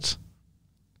ballots,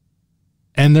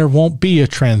 and there won't be a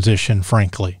transition,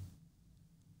 frankly.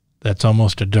 That's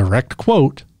almost a direct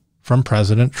quote from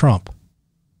President Trump.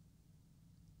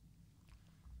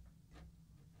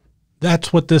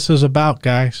 That's what this is about,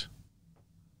 guys.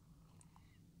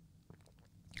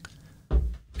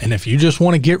 And if you just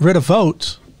want to get rid of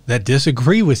votes that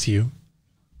disagree with you,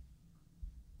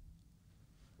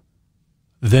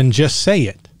 then just say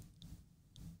it.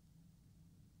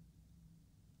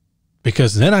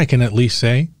 Because then I can at least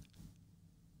say,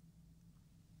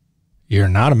 you're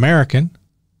not American,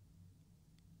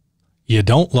 you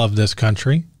don't love this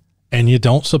country, and you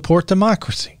don't support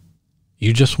democracy.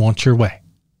 You just want your way.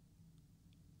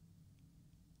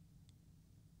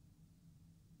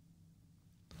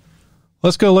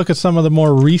 Let's go look at some of the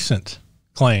more recent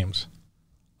claims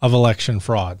of election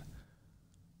fraud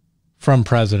from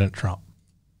President Trump.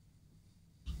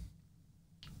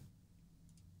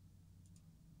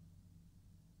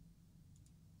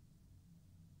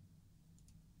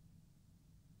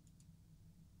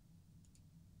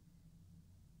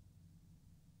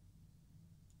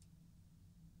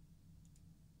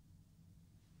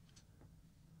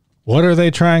 What are they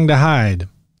trying to hide?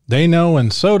 They know,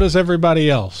 and so does everybody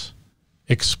else.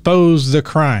 Expose the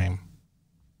crime.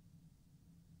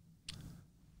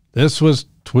 This was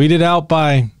tweeted out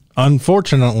by,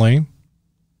 unfortunately,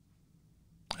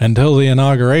 until the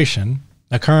inauguration,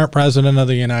 the current president of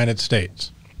the United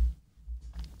States.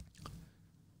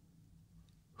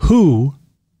 Who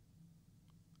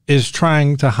is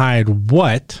trying to hide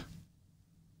what?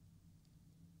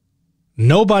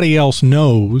 Nobody else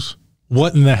knows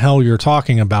what in the hell you're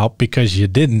talking about because you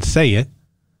didn't say it.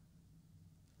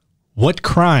 What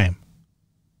crime?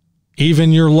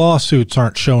 Even your lawsuits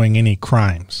aren't showing any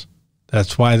crimes.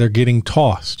 That's why they're getting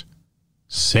tossed.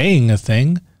 Saying a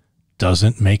thing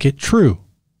doesn't make it true.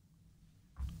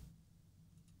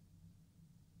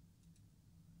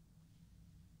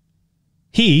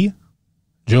 He,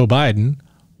 Joe Biden,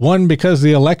 won because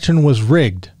the election was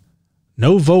rigged.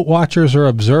 No vote watchers or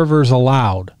observers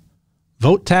allowed.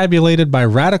 Vote tabulated by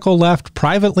radical left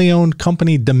privately owned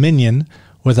company Dominion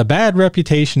with a bad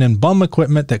reputation and bum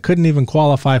equipment that couldn't even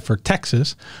qualify for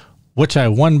Texas, which I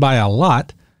won by a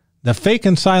lot, the fake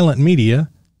and silent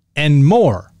media, and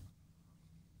more.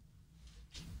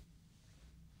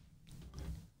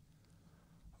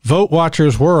 Vote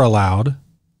watchers were allowed.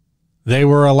 They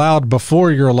were allowed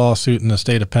before your lawsuit in the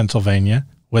state of Pennsylvania,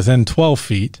 within 12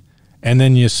 feet, and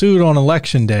then you sued on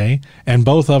election day, and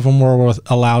both of them were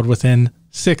allowed within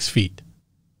 6 feet.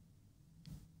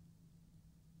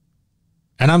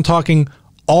 And I'm talking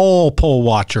all poll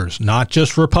watchers, not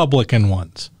just Republican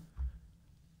ones.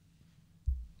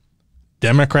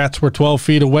 Democrats were 12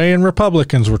 feet away and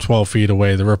Republicans were 12 feet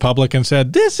away. The Republicans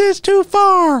said, this is too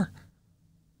far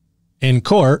in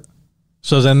court.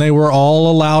 So then they were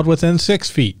all allowed within 6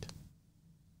 feet.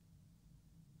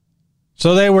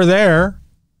 So they were there.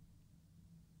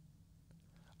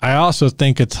 I also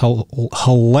think it's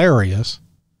hilarious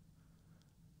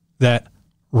that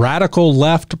radical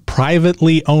left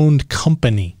privately owned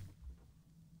company,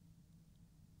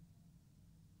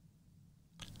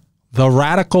 the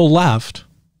radical left,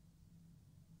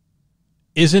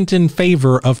 isn't in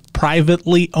favor of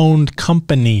privately owned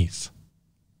companies.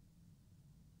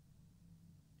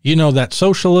 You know, that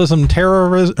socialism,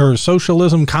 terrorism, or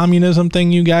socialism, communism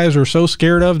thing you guys are so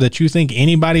scared of that you think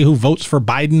anybody who votes for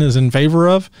Biden is in favor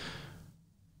of?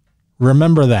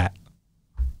 Remember that.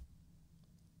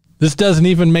 This doesn't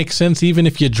even make sense even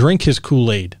if you drink his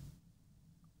Kool-Aid.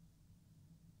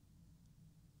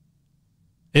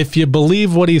 If you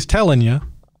believe what he's telling you,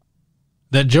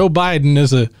 that Joe Biden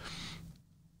is a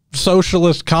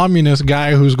socialist communist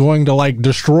guy who's going to like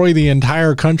destroy the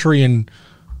entire country and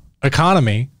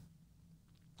economy,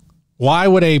 why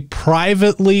would a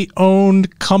privately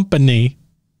owned company,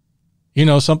 you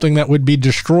know, something that would be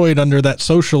destroyed under that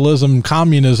socialism,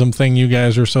 communism thing you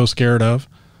guys are so scared of,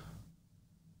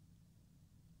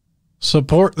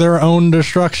 support their own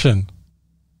destruction?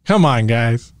 Come on,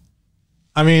 guys.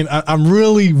 I mean, I'm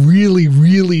really, really,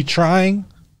 really trying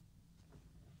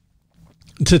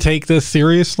to take this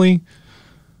seriously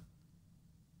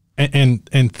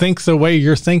and think the way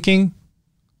you're thinking,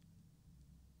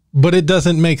 but it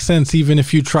doesn't make sense even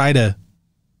if you try to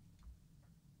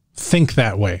think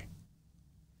that way.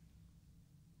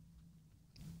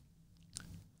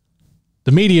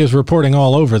 The media is reporting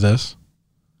all over this.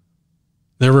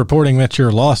 They're reporting that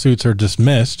your lawsuits are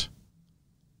dismissed,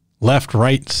 left,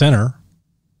 right, center.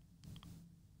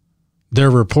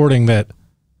 They're reporting that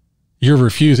you're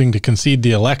refusing to concede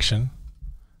the election.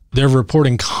 They're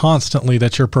reporting constantly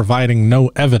that you're providing no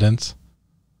evidence.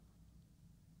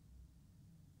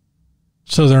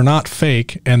 So they're not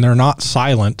fake and they're not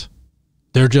silent.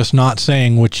 They're just not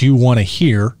saying what you want to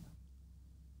hear.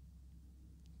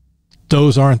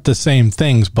 Those aren't the same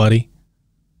things, buddy.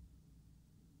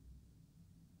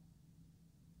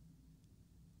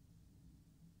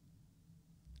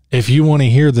 If you want to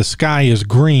hear the sky is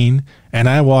green and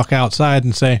I walk outside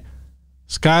and say,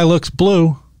 sky looks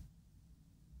blue,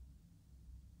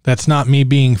 that's not me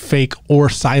being fake or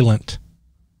silent.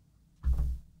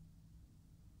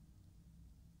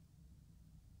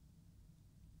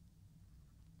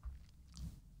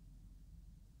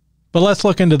 But let's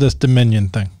look into this Dominion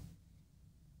thing.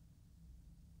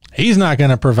 He's not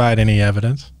going to provide any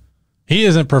evidence. He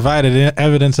hasn't provided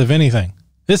evidence of anything.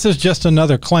 This is just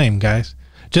another claim, guys.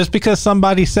 Just because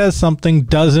somebody says something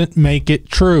doesn't make it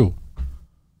true.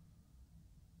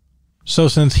 So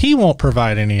since he won't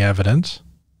provide any evidence,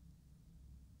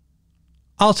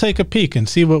 I'll take a peek and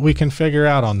see what we can figure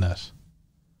out on this.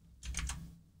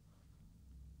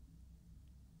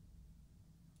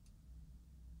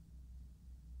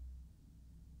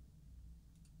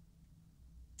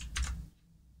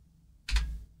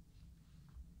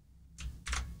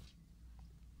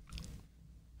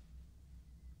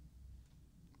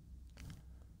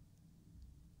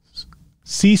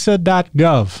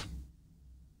 CISA.gov,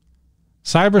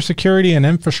 Cybersecurity and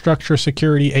Infrastructure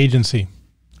Security Agency,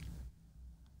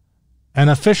 an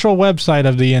official website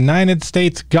of the United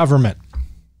States government,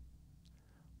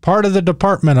 part of the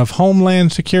Department of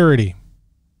Homeland Security,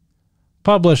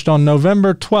 published on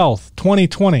November 12th,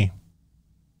 2020.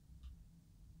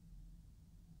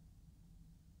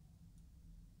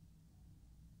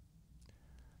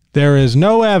 There is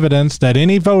no evidence that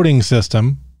any voting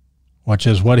system, which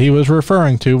is what he was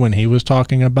referring to when he was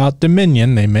talking about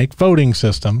Dominion. They make voting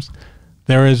systems.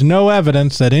 There is no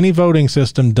evidence that any voting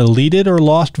system deleted or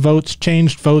lost votes,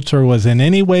 changed votes, or was in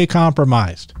any way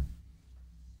compromised.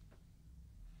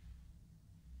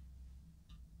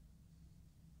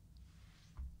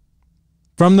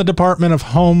 From the Department of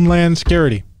Homeland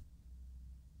Security.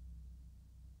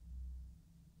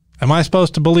 Am I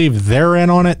supposed to believe they're in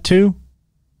on it too?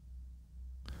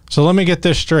 So let me get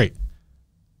this straight.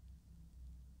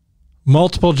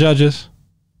 Multiple judges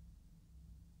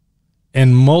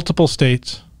in multiple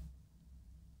states,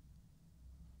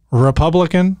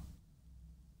 Republican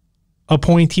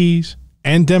appointees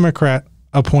and Democrat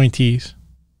appointees,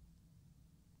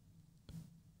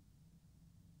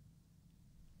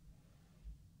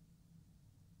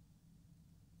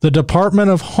 the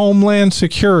Department of Homeland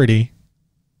Security,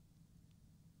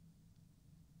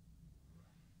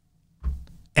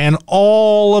 and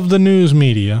all of the news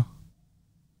media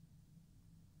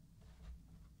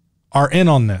are in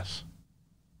on this.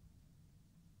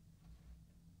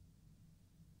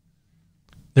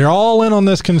 They're all in on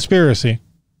this conspiracy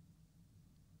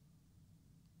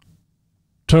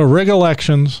to rig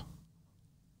elections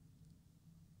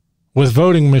with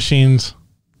voting machines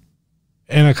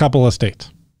in a couple of states.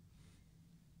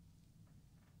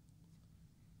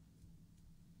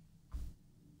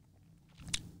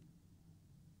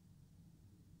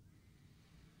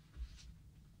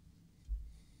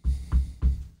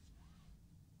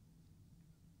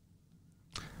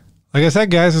 Like I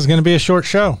said, guys, it's going to be a short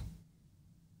show.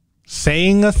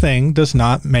 Saying a thing does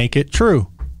not make it true.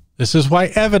 This is why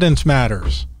evidence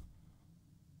matters.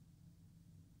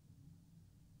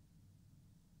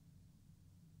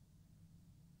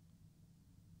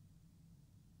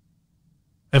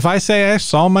 If I say I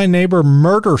saw my neighbor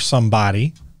murder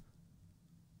somebody,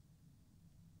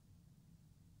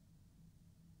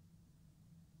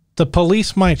 the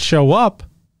police might show up,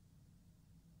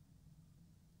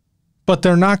 but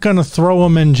they're not going to throw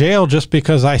him in jail just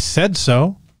because I said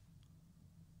so.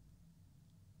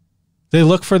 They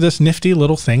look for this nifty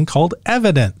little thing called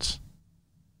evidence.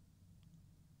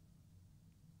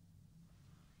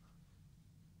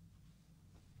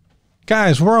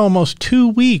 Guys, we're almost 2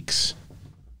 weeks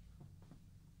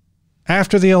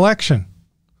after the election.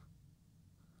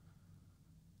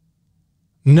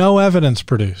 No evidence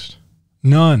produced.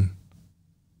 None.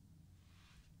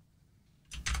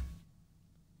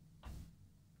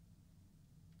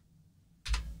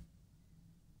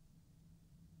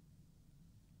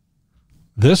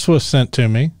 This was sent to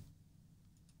me.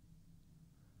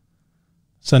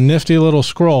 It's a nifty little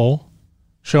scroll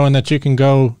showing that you can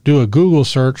go do a Google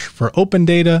search for open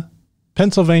data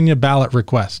Pennsylvania ballot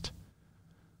request.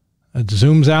 It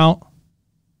zooms out.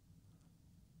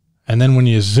 And then when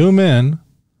you zoom in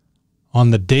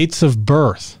on the dates of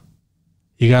birth,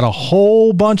 you got a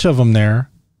whole bunch of them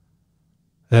there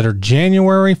that are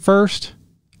January 1st,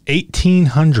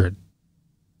 1800.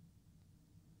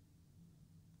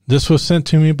 This was sent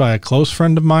to me by a close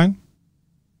friend of mine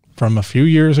from a few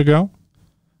years ago.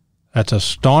 That's a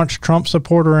staunch Trump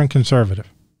supporter and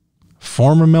conservative.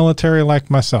 Former military like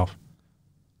myself.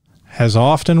 Has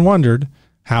often wondered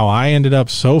how I ended up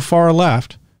so far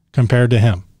left compared to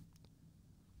him.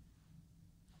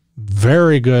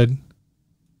 very good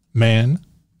man,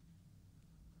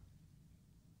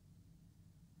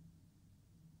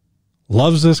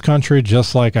 loves this country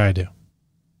just like I do.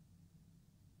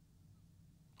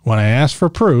 When I asked for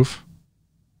proof,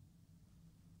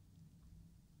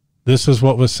 this is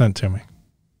what was sent to me.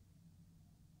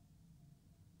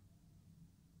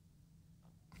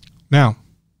 Now,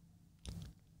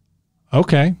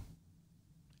 okay,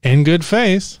 in good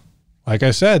faith, like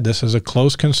I said, this is a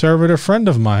close conservative friend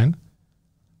of mine.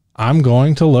 I'm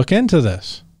going to look into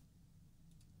this.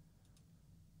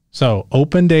 So,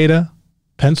 open data,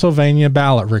 Pennsylvania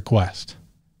ballot request.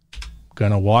 I'm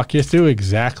going to walk you through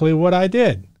exactly what I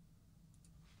did.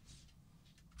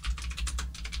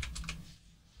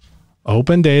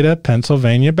 Open data,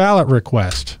 Pennsylvania ballot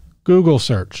request. Google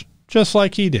search, just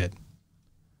like he did.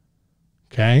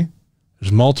 Okay.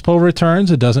 There's multiple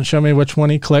returns. It doesn't show me which one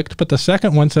he clicked, but the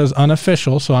second one says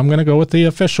unofficial, so I'm going to go with the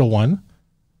official one.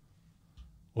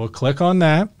 We'll click on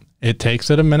that. It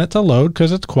takes it a minute to load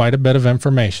because it's quite a bit of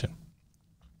information.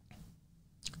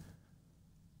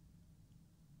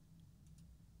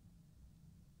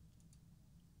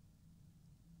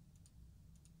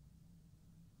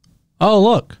 Oh,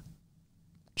 look.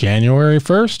 January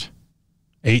 1st,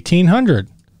 1800.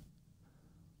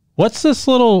 What's this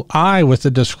little I with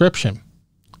the description?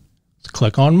 Let's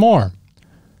click on more.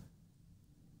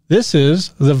 This is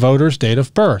the voter's date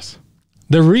of birth.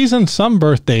 The reason some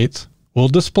birth dates will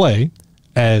display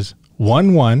as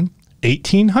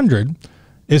 1/1/1800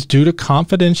 is due to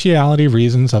confidentiality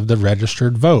reasons of the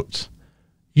registered votes.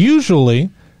 Usually,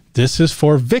 this is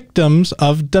for victims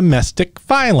of domestic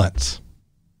violence.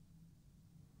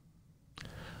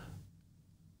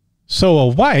 So a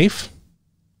wife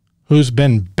who's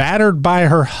been battered by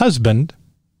her husband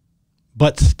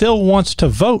but still wants to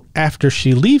vote after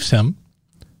she leaves him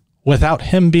without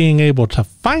him being able to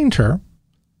find her,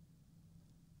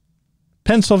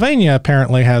 Pennsylvania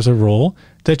apparently has a rule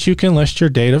that you can list your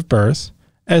date of birth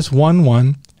as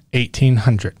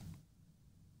 1/1/1800.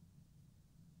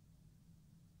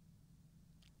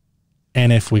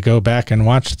 And if we go back and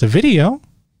watch the video,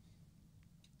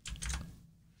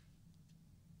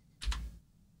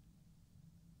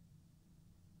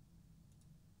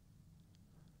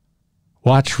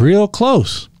 watch real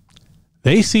close.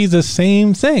 They see the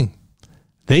same thing.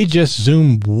 They just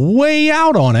zoom way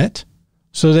out on it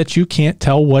so that you can't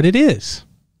tell what it is.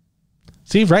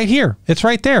 See, right here. It's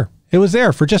right there. It was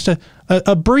there for just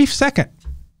a brief second.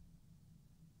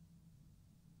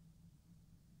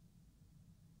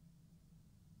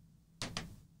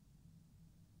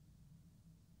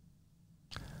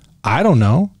 I don't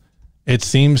know. It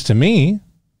seems to me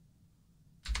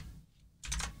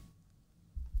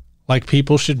like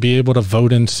people should be able to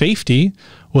vote in safety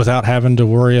without having to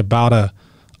worry about a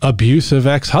abusive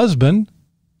ex-husband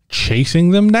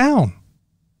chasing them down.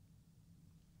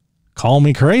 Call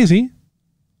me crazy.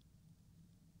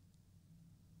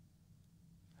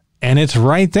 And it's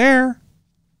right there.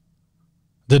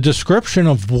 The description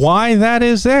of why that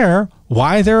is there,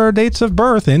 why there are dates of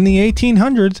birth in the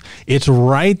 1800s, it's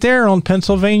right there on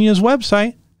Pennsylvania's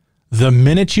website. The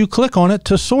minute you click on it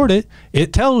to sort it,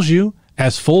 it tells you,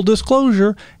 as full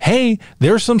disclosure, hey,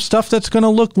 there's some stuff that's going to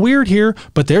look weird here,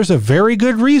 but there's a very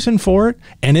good reason for it,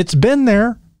 and it's been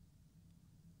there.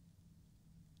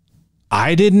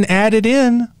 I didn't add it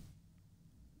in.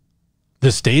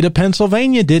 The state of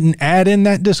Pennsylvania didn't add in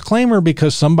that disclaimer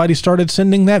because somebody started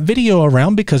sending that video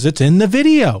around because it's in the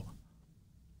video.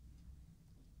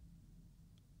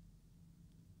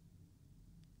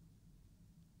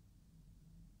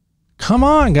 Come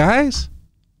on, guys.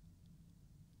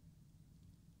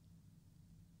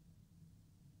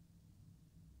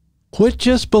 Quit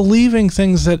just believing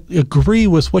things that agree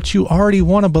with what you already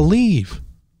want to believe.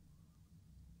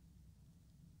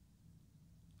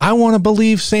 I want to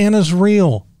believe Santa's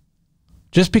real.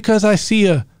 Just because I see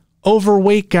a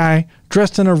overweight guy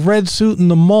dressed in a red suit in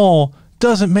the mall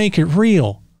doesn't make it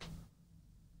real.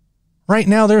 Right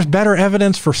now, there's better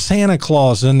evidence for Santa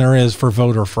Claus than there is for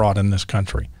voter fraud in this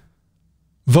country.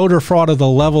 Voter fraud at the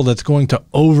level that's going to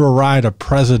override a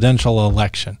presidential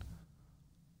election.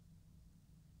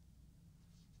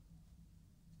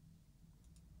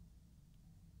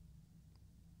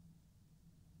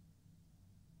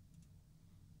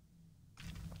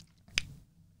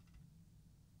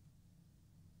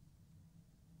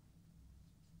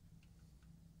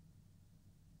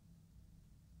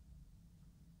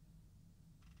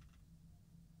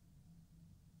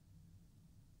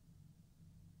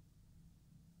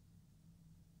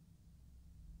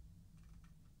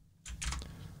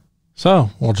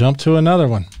 So we'll jump to another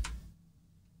one.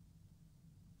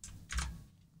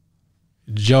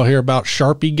 Did y'all hear about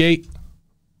Sharpie Gate?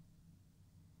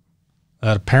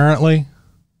 That apparently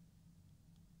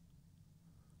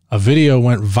a video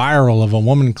went viral of a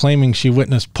woman claiming she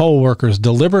witnessed poll workers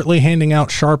deliberately handing out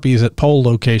Sharpies at poll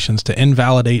locations to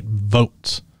invalidate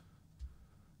votes.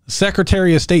 The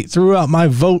Secretary of State threw out my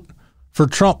vote for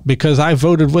Trump because I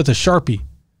voted with a Sharpie.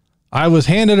 I was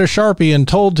handed a Sharpie and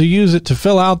told to use it to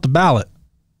fill out the ballot.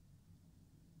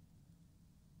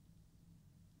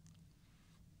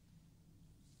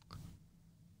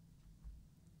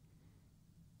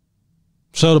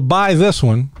 So to buy this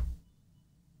one,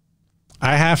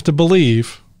 I have to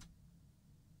believe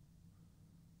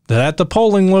that at the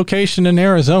polling location in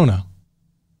Arizona,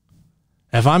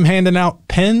 if I'm handing out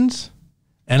pens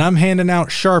and I'm handing out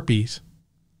Sharpies,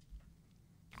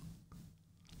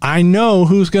 I know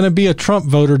who's going to be a Trump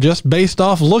voter just based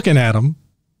off looking at them.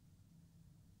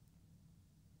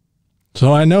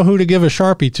 So I know who to give a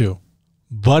Sharpie to.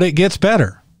 But it gets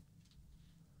better.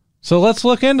 So let's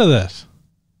look into this.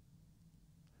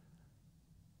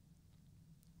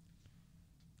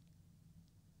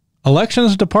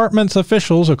 Elections department's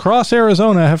officials across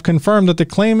Arizona have confirmed that the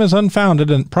claim is unfounded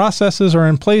and processes are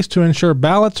in place to ensure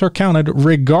ballots are counted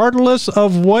regardless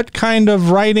of what kind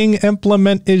of writing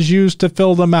implement is used to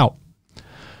fill them out.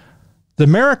 The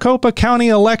Maricopa County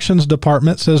Elections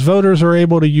Department says voters are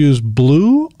able to use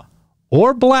blue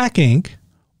or black ink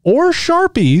or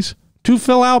Sharpies to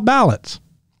fill out ballots.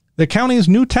 The county's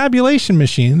new tabulation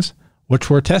machines, which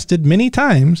were tested many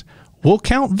times, will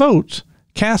count votes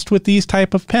cast with these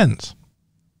type of pens.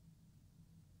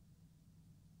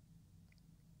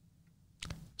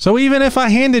 So even if I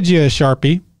handed you a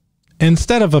Sharpie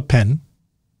instead of a pen,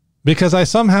 because I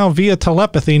somehow via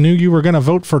telepathy knew you were going to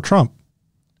vote for Trump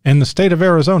in the state of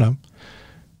Arizona,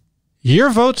 your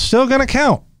vote's still going to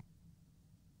count.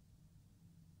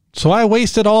 So I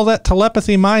wasted all that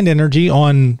telepathy mind energy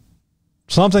on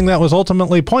something that was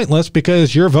ultimately pointless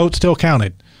because your vote still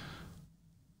counted.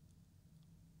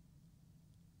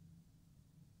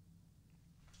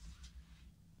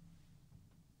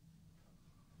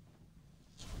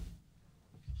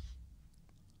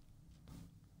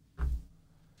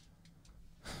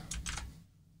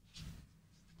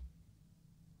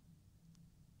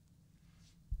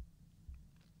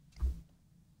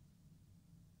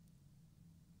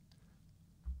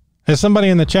 As somebody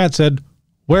in the chat said,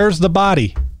 where's the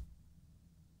body?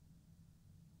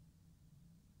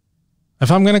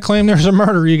 If I'm going to claim there's a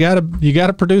murder, you got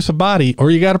to produce a body,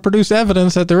 or you got to produce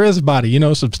evidence that there is a body. You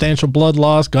know, substantial blood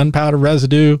loss, gunpowder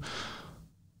residue,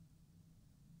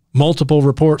 multiple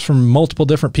reports from multiple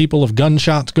different people of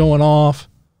gunshots going off,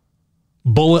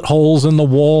 bullet holes in the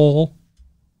wall.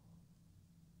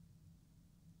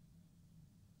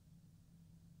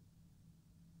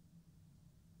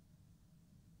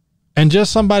 And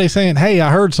just somebody saying, hey,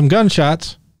 I heard some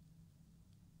gunshots,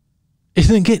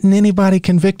 isn't getting anybody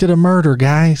convicted of murder,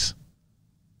 guys.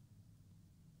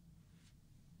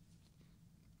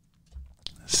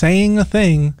 Saying a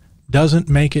thing doesn't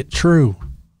make it true.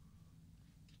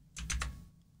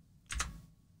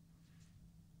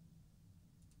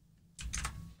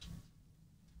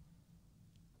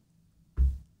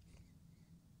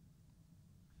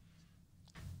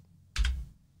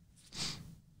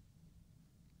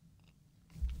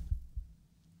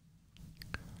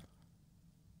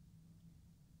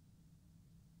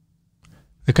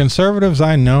 The conservatives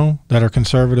I know that are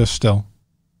conservatives still,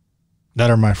 that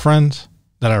are my friends,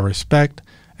 that I respect,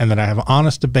 and that I have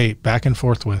honest debate back and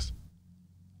forth with,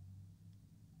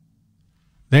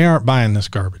 they aren't buying this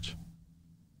garbage.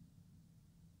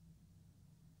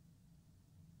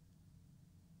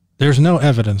 There's no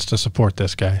evidence to support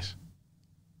this, guys.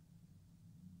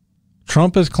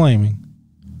 Trump is claiming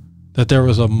that there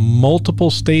was a multiple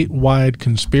statewide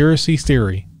conspiracy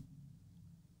theory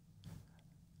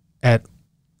at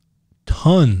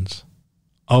tons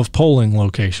of polling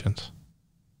locations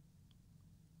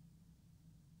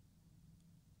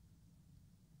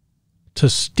to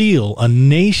steal a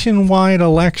nationwide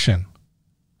election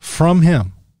from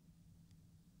him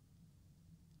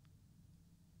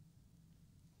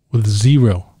with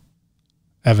zero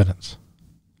evidence.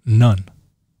 None.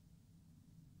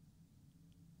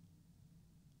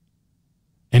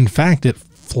 In fact, it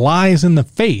flies in the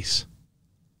face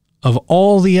of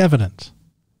all the evidence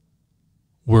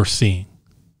we're seeing,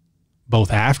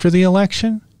 both after the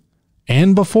election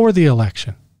and before the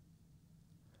election.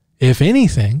 If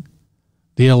anything,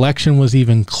 the election was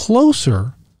even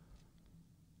closer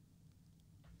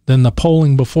than the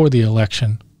polling before the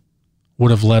election would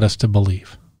have led us to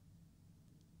believe.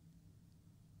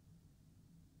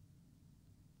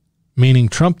 Meaning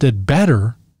Trump did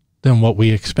better than what we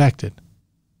expected.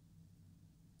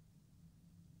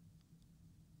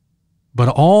 but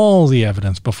all the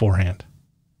evidence beforehand,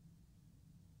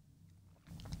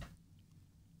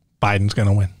 Biden's going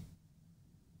to win.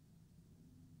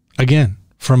 Again,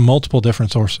 from multiple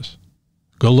different sources.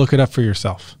 Go look it up for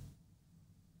yourself.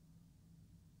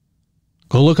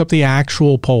 Go look up the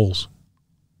actual polls.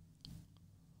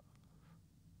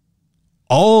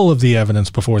 All of the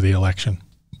evidence before the election,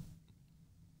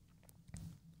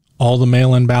 all the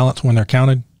mail-in ballots when they're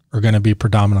counted are going to be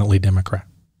predominantly Democrat.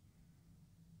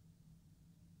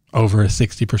 Over a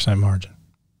 60% margin.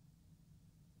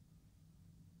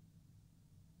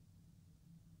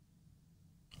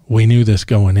 We knew this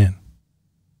going in.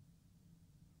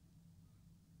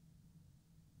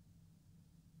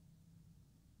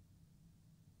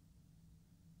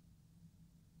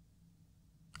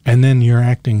 And then you're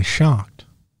acting shocked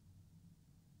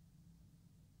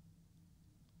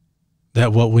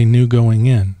that what we knew going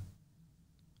in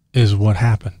is what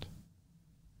happened.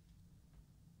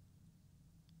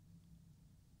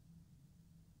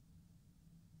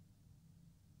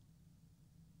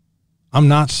 I'm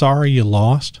not sorry you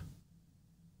lost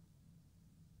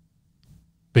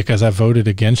because I voted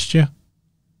against you.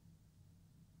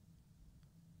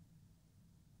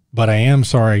 But I am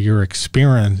sorry you're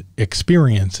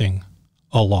experiencing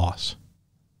a loss.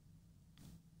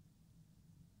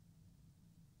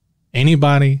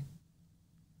 Anybody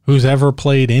who's ever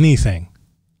played anything,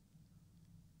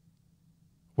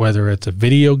 whether it's a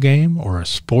video game or a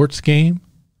sports game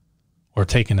or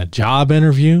taken a job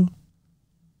interview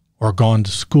or gone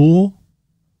to school,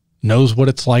 knows what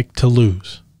it's like to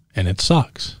lose. And it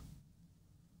sucks.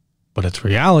 But it's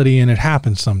reality and it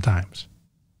happens sometimes.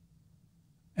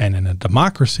 And in a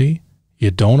democracy,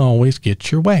 you don't always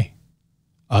get your way.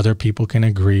 Other people can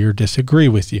agree or disagree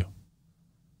with you.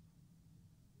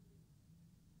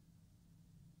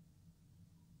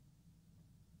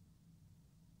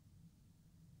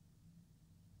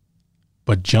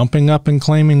 But jumping up and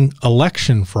claiming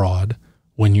election fraud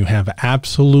when you have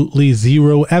absolutely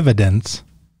zero evidence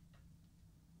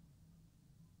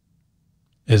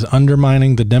is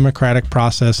undermining the democratic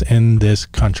process in this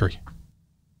country.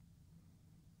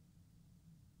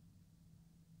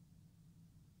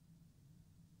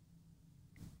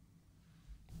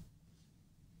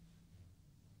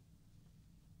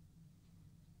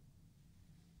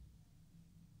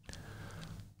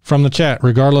 From the chat,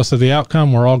 regardless of the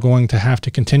outcome, we're all going to have to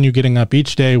continue getting up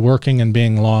each day, working and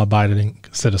being law-abiding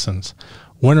citizens.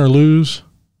 Win or lose,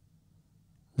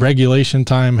 regulation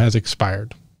time has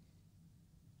expired.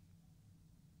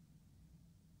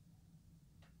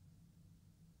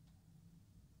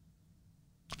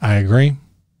 I agree.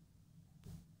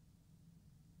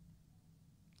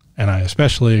 And I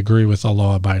especially agree with the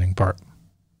law-abiding part.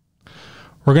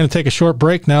 We're going to take a short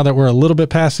break now that we're a little bit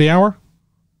past the hour.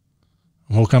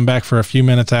 We'll come back for a few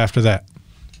minutes after that.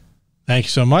 Thank you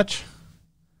so much.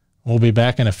 We'll be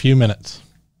back in a few minutes.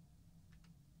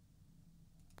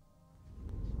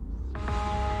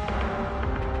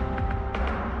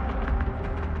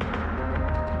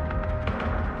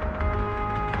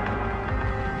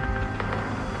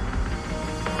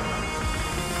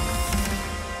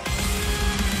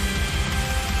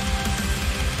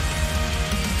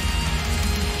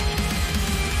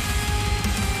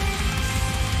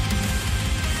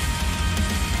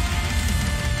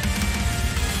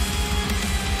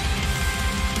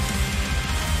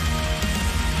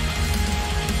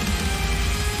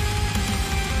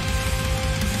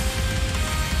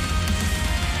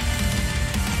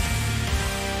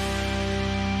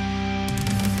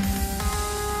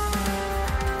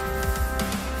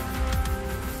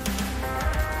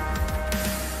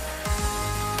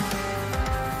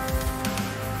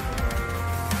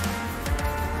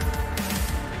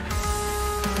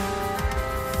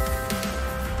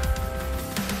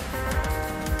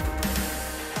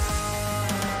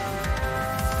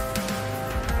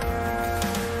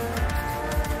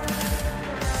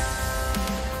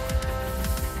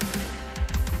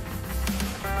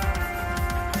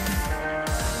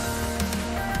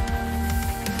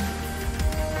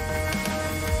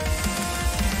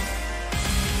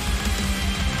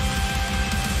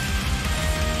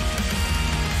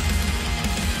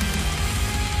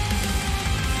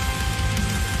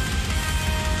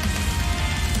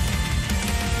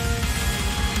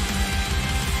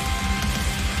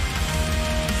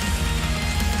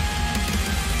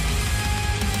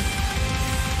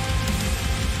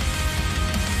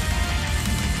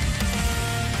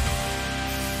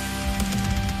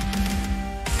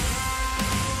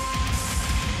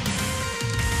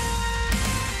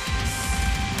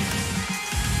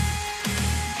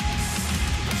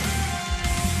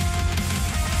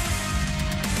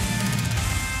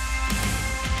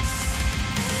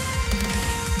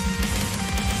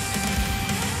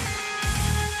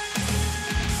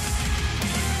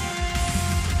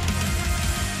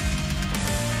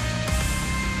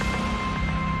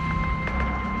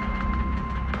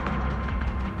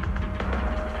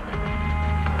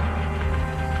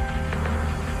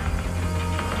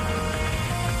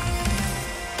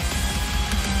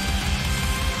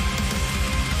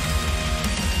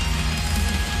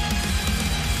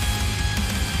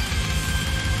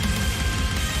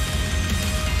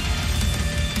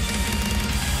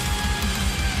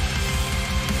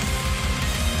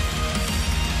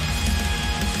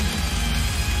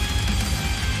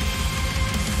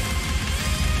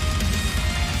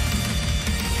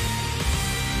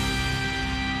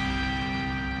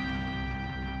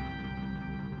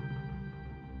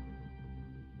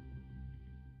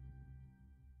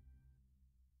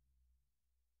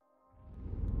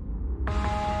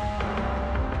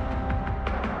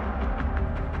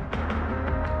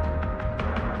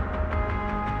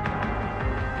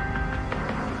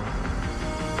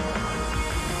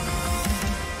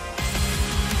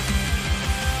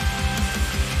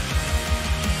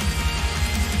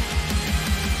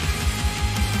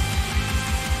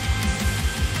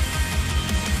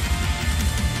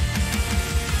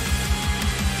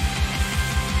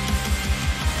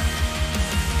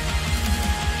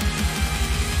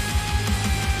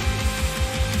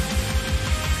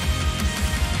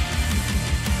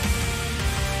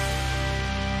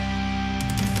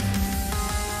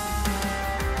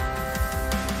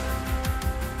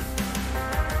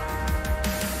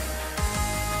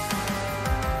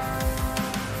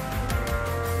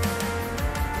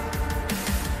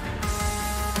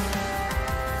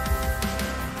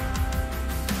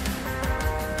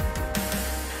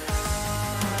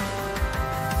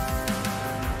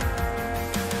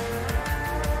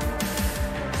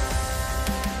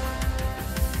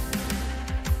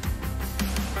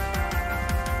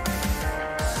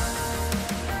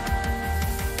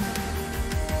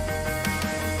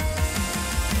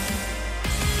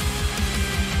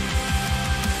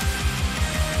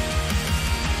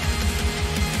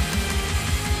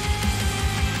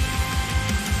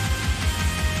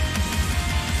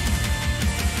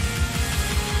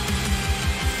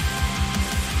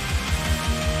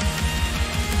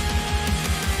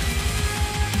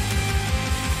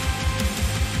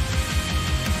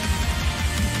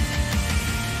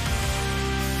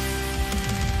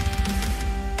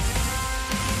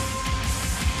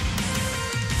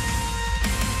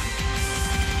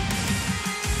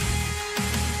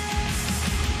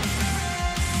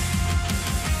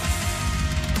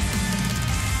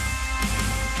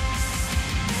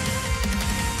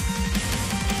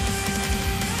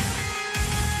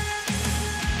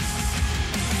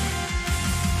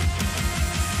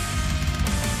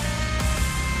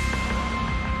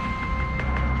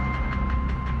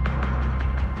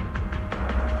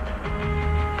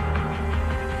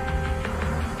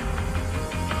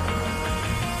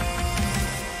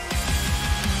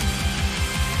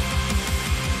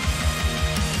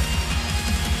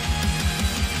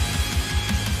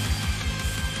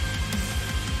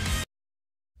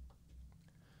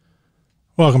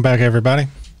 Welcome back, everybody.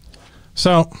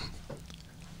 So,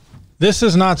 this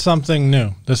is not something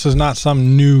new. This is not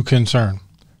some new concern.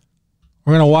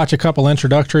 We're going to watch a couple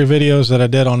introductory videos that I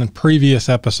did on previous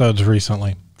episodes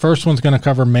recently. First one's going to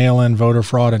cover mail-in voter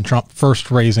fraud and Trump first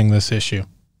raising this issue.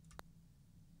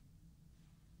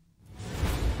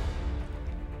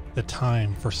 The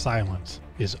time for silence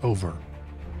is over.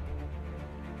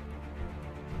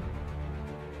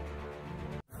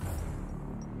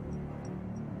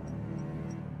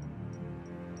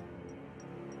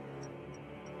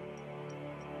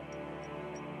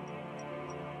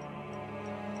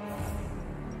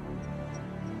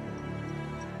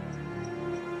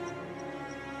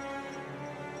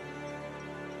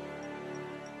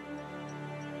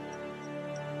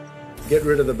 Get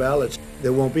rid of the ballots.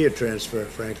 There won't be a transfer,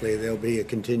 frankly. There'll be a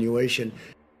continuation.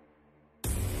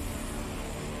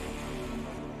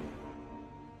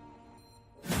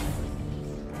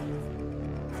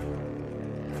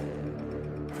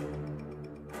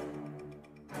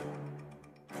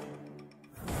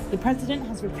 The president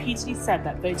has repeatedly said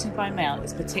that voting by mail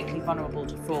is particularly vulnerable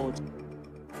to fraud.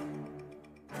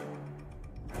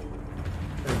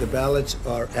 The ballots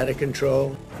are out of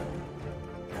control.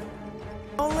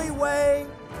 The only way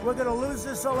we're going to lose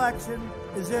this election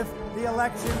is if the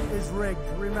election is rigged.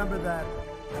 Remember that.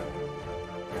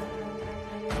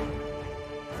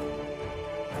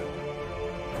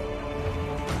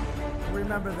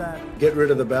 Remember that. Get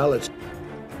rid of the ballots.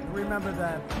 Remember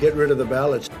that. Get rid of the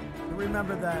ballots.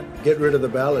 Remember that. Get rid of the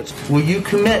ballots. Will you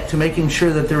commit to making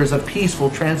sure that there is a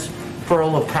peaceful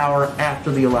transferal of power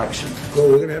after the election? Well,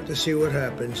 we're going to have to see what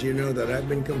happens. You know that I've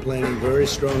been complaining very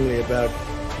strongly about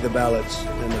the ballots,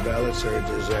 and the ballots are a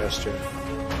disaster.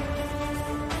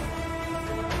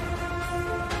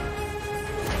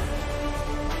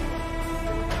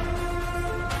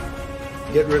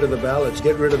 Get rid of the ballots.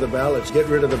 Get rid of the ballots. Get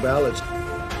rid of the ballots.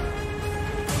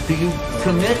 Do you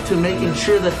commit to making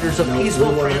sure that there's a peaceful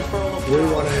transferal of power?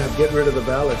 We want to get rid of the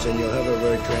ballots, and you'll have a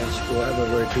very we'll have a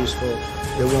very peaceful.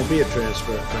 There won't be a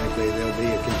transfer, frankly. There'll be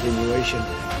a continuation.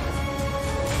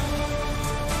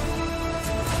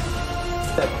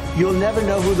 You'll never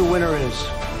know who the winner is,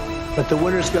 but the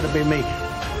winner's going to be me.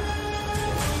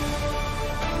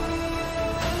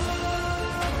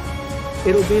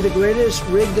 It'll be the greatest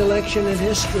rigged election in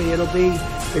history. It'll be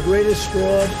the greatest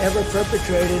fraud ever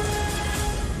perpetrated.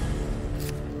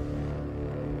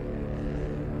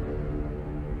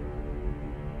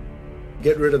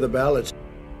 Get rid of the ballots.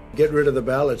 Get rid of the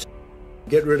ballots.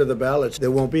 Get rid of the ballots.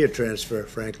 There won't be a transfer,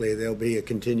 frankly. There'll be a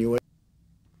continuation.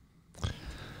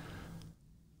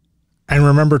 And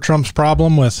remember Trump's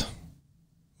problem with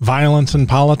violence in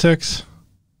politics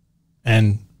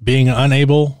and being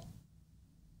unable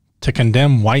to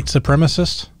condemn white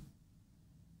supremacists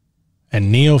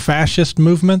and neo-fascist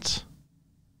movements?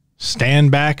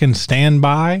 Stand back and stand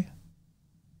by?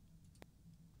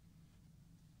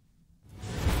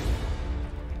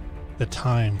 The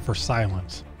time for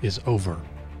silence is over.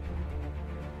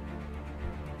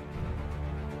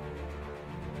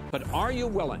 But are you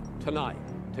willing tonight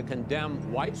to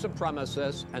condemn white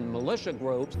supremacists and militia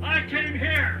groups? I came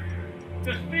here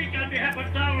to speak on behalf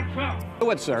of Donald Trump.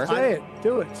 Do it, sir. Say it.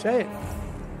 Do it. Say it.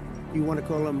 You want to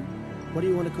call them, what do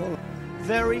you want to call them?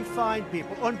 Very fine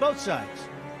people on both sides.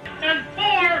 And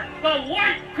for the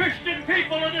white Christian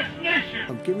people of this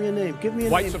nation. Give me a name. Give me a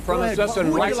White name. supremacists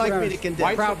and right like me to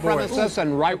condemn? white supremacists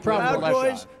and right Proud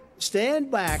militia. Boys, stand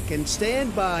back and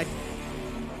stand by.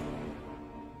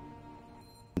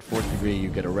 In fourth degree, you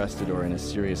get arrested or in a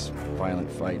serious violent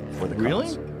fight for the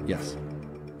cause. Really? Yes.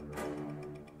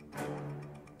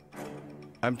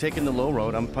 I'm taking the low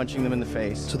road. I'm punching them in the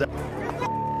face. So that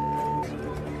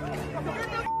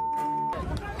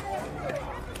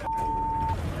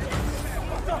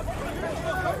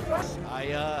I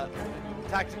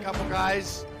attacked a couple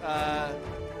guys.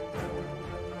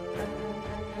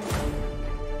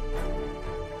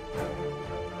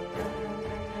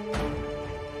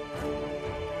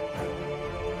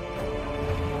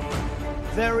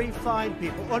 Very fine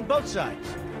people on both sides.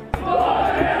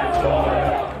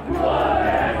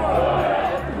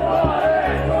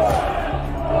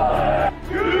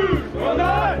 Jews will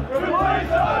not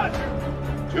replace us!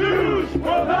 Jews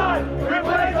will not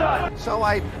replace us! So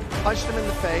I punched him in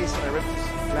the face and I ripped his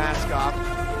mask off.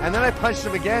 And then I punched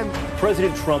him again.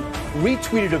 President Trump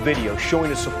retweeted a video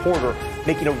showing a supporter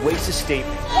making a racist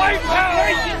statement. White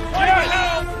power! White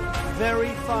power!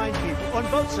 Very fine people on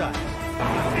both sides.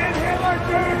 Did Hitler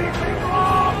do anything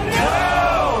wrong?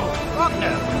 No! Fuck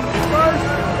no. First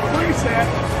preset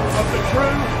of the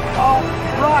true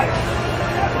alt-right.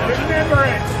 Remember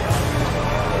it.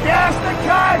 Gas the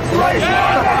kites!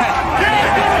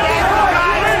 Race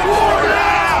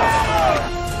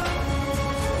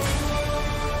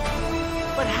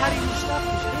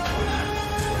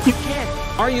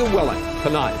you willing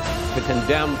tonight to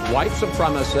condemn white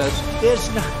supremacists?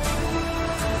 There's not.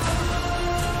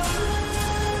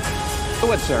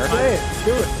 Do it, sir. Say it.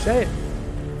 Do it. Say it.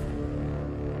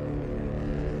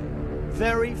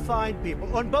 Very fine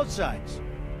people on both sides.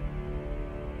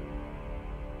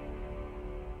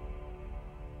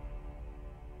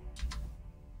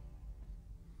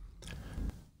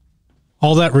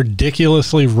 All that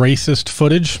ridiculously racist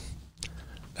footage,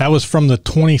 that was from the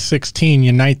 2016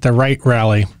 Unite the Right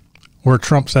rally, where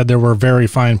Trump said there were very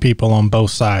fine people on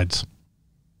both sides.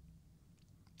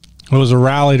 It was a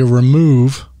rally to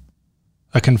remove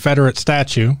a Confederate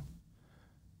statue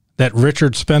that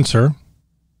Richard Spencer,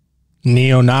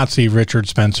 neo-Nazi Richard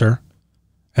Spencer,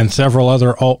 and several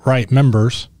other alt-right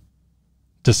members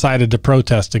decided to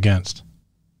protest against.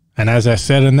 And as I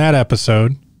said in that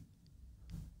episode,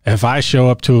 if I show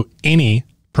up to any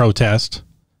protest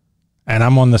and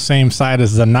I'm on the same side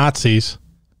as the Nazis,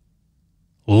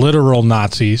 literal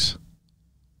Nazis,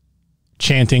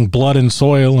 chanting blood and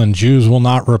soil and Jews will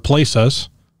not replace us,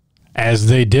 as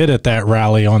they did at that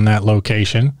rally on that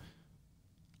location,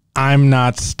 I'm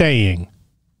not staying.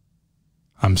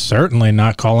 I'm certainly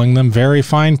not calling them very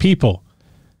fine people.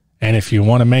 And if you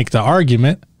want to make the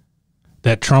argument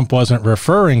that Trump wasn't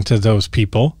referring to those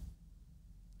people,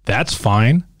 that's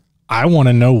fine. I want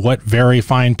to know what very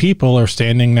fine people are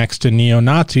standing next to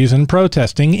neo-Nazis and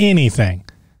protesting anything.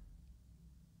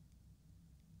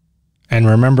 And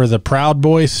remember the Proud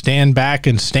Boys stand back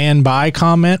and stand by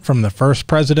comment from the first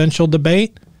presidential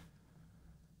debate?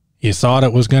 You thought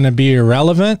it was going to be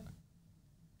irrelevant?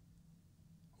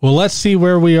 Well, let's see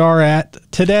where we are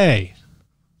at today.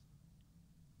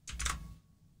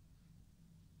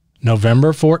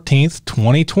 November 14th,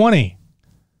 2020.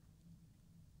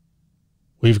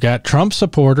 We've got Trump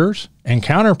supporters and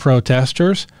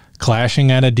counter-protesters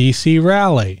clashing at a D.C.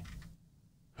 rally.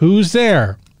 Who's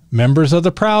there? Members of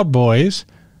the Proud Boys,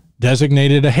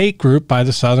 designated a hate group by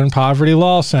the Southern Poverty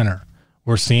Law Center,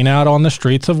 were seen out on the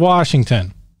streets of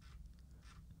Washington.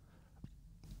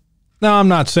 Now, I'm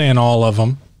not saying all of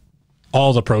them,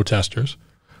 all the protesters,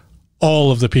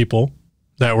 all of the people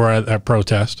that were at that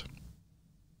protest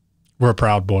were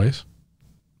Proud Boys.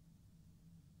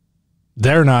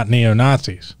 They're not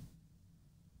neo-Nazis.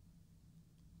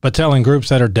 But telling groups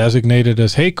that are designated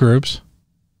as hate groups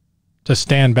to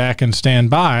stand back and stand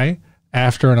by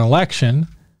after an election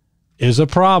is a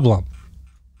problem.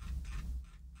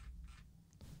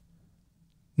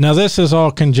 Now, this is all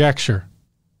conjecture,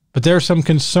 but there's some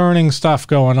concerning stuff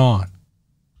going on.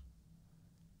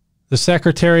 The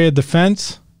Secretary of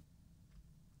Defense,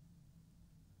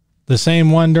 the same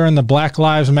one during the Black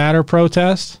Lives Matter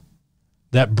protest,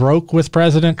 that broke with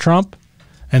President Trump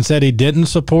and said he didn't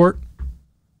support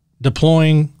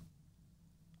deploying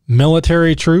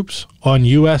military troops on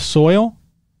U.S. soil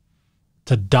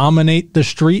to dominate the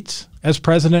streets as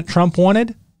President Trump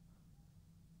wanted.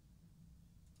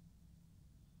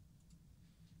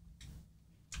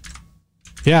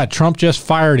 Yeah, Trump just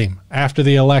fired him after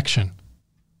the election.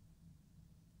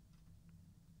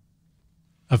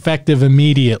 Effective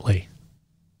immediately.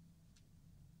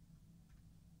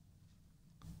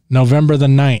 November the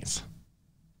 9th.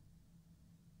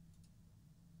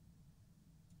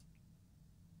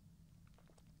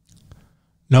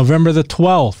 November the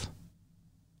 12th.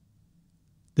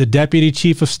 The Deputy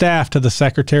Chief of Staff to the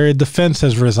Secretary of Defense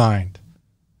has resigned.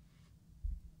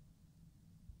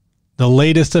 The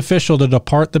latest official to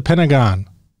depart the Pentagon.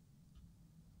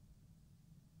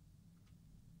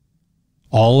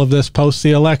 All of this post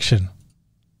the election.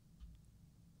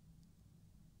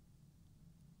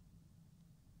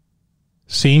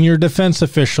 Senior defense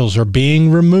officials are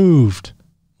being removed.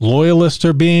 Loyalists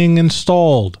are being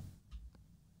installed.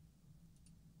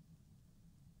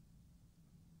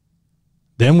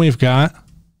 Then we've got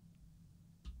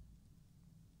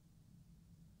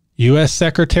U.S.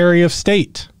 Secretary of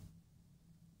State.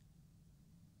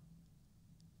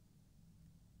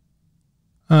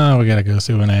 Oh, we got to go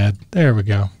through an ad. There we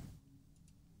go.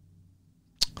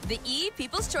 The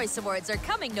People's Choice Awards are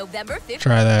coming November 15th.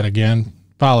 Try that again.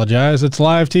 Apologize. It's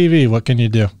live TV. What can you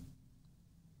do?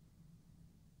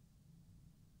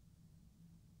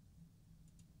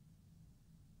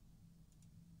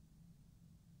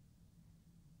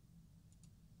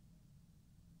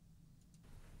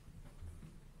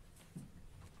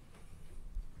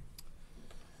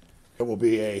 It will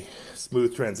be a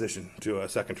smooth transition to a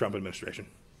second Trump administration.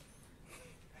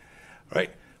 All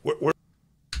right. We're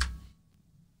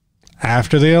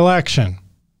after the election,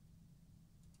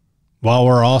 while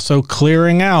we're also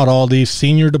clearing out all these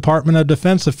senior Department of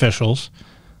Defense officials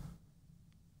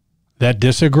that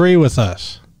disagree with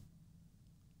us,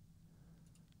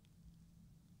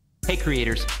 Hey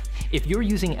creators, if you're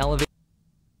using elevator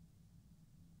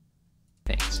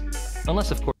things,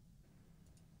 unless of course.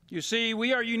 You see,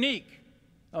 we are unique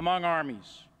among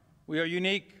armies. We are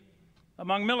unique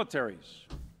among militaries.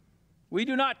 We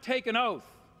do not take an oath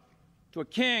to a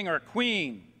king or a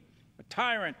queen, a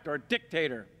tyrant or a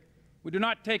dictator. We do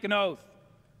not take an oath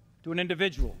to an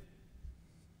individual.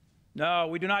 No,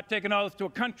 we do not take an oath to a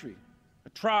country, a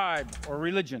tribe, or a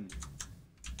religion.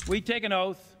 We take an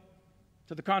oath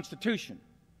to the Constitution.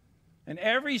 And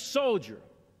every soldier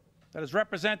that is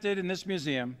represented in this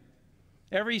museum,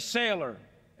 every sailor,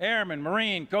 airman,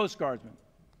 Marine, Coast Guardsman,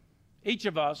 each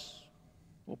of us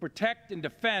will protect and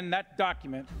defend that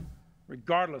document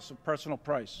regardless of personal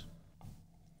price.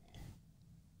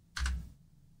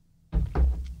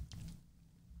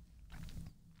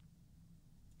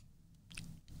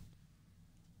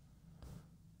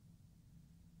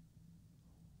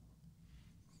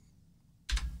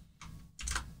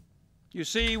 You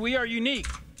see, we are unique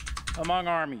among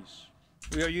armies.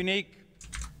 We are unique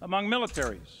among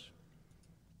militaries.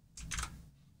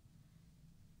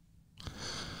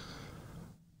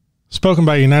 Spoken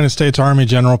by United States Army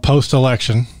General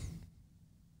post-election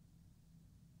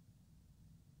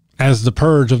as the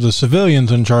purge of the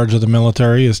civilians in charge of the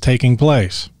military is taking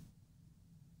place.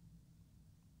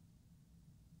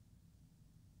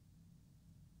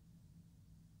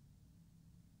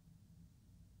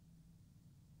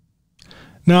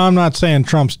 Now, I'm not saying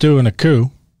Trump's doing a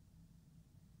coup.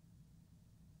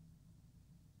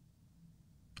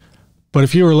 But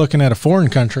if you were looking at a foreign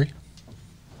country,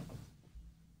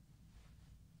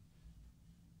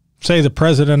 say the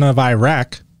president of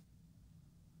Iraq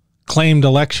claimed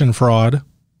election fraud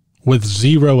with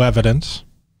zero evidence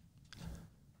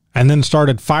and then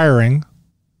started firing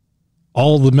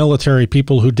all the military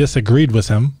people who disagreed with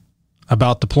him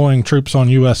about deploying troops on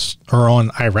U.S. or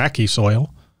on Iraqi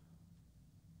soil,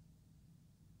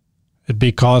 it'd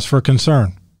be cause for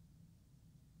concern.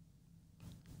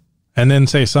 And then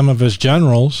say some of his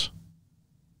generals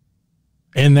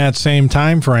in that same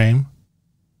time frame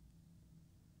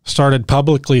started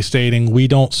publicly stating, we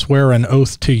don't swear an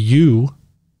oath to you,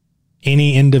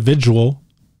 any individual,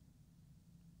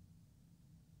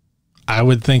 I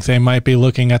would think they might be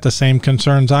looking at the same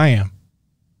concerns I am.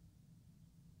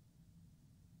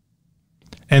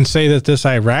 And say that this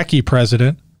Iraqi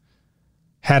president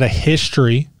had a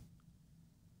history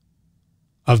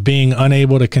of being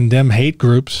unable to condemn hate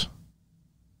groups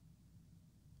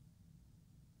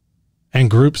and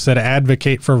groups that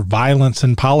advocate for violence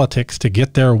in politics to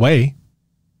get their way.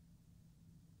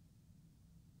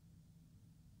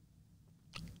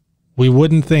 We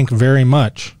wouldn't think very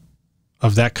much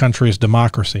of that country's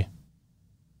democracy.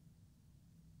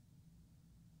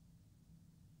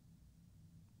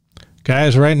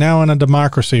 Guys, right now in a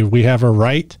democracy, we have a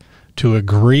right to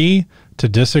agree to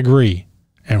disagree.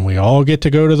 And we all get to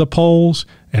go to the polls,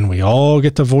 and we all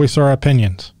get to voice our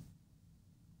opinions.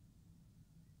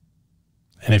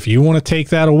 And if you want to take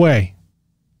that away,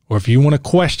 or if you want to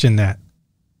question that,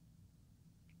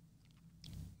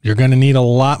 you're going to need a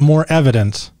lot more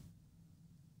evidence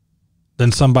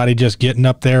than somebody just getting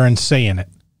up there and saying it.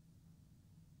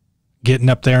 Getting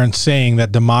up there and saying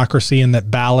that democracy and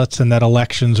that ballots and that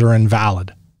elections are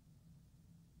invalid.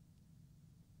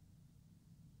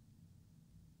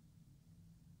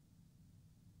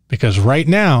 Because right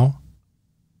now,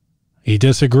 he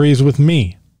disagrees with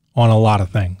me on a lot of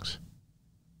things.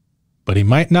 But he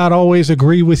might not always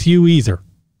agree with you either.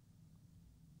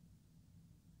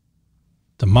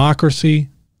 Democracy,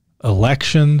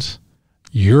 elections,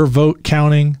 your vote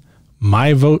counting,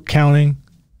 my vote counting,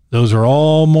 those are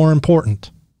all more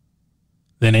important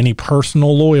than any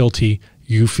personal loyalty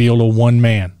you feel to one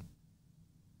man.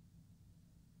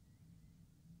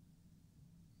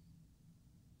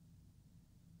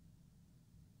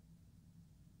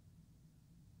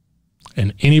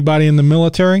 And anybody in the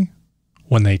military,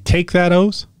 when they take that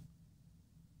oath,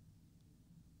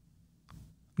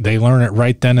 they learn it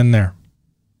right then and there.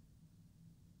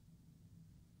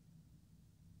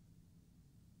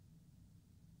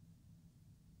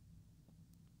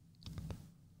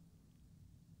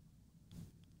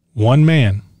 One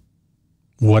man,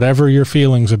 whatever your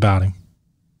feelings about him,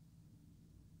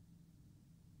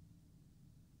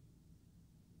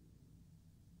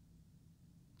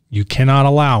 you cannot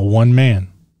allow one man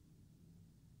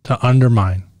to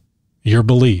undermine your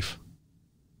belief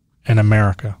in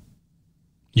America.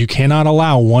 You cannot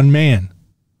allow one man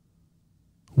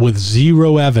with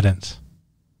zero evidence,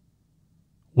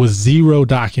 with zero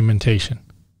documentation,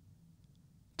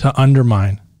 to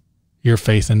undermine your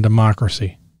faith in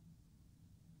democracy.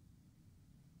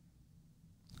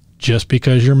 just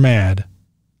because you're mad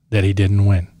that he didn't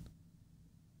win.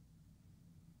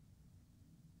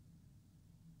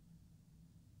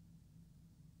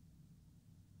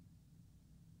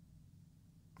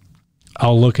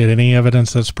 I'll look at any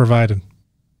evidence that's provided.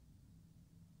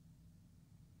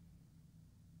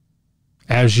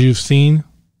 As you've seen,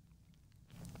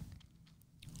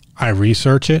 I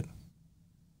research it.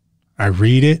 I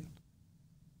read it.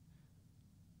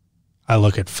 I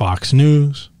look at Fox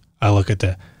News. I look at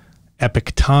the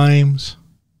Epic Times.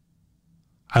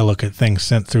 I look at things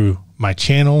sent through my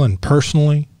channel and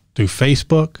personally through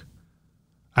Facebook.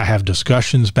 I have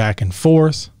discussions back and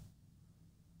forth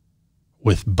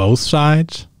with both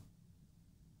sides.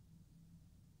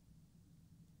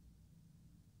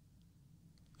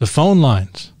 The phone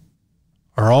lines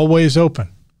are always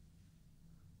open.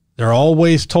 They're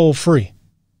always toll free.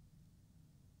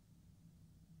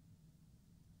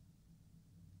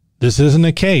 This isn't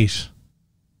a case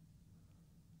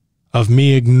of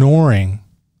me ignoring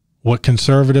what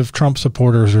conservative Trump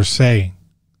supporters are saying.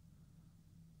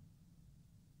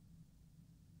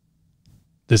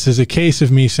 This is a case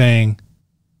of me saying,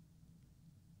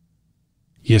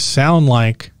 you sound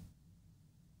like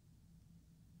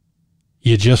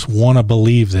you just want to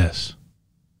believe this.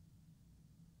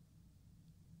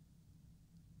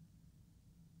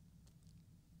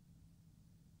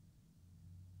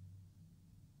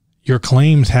 Your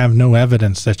claims have no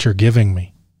evidence that you're giving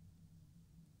me.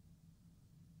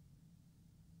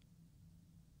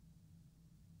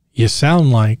 You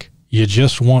sound like you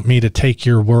just want me to take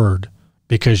your word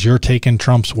because you're taking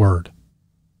Trump's word.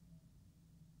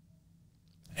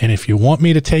 And if you want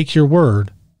me to take your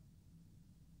word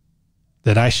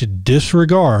that I should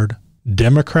disregard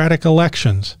democratic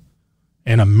elections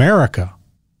in America,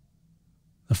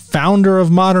 the founder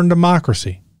of modern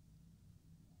democracy,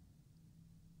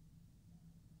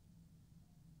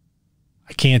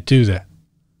 I can't do that.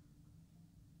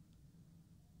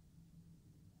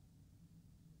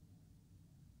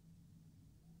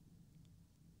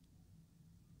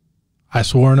 I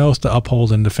swore an oath to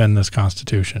uphold and defend this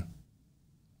Constitution.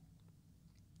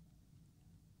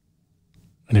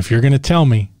 And if you're going to tell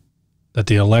me that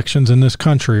the elections in this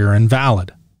country are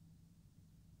invalid,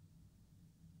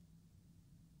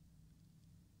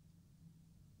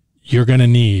 you're going to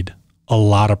need a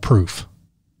lot of proof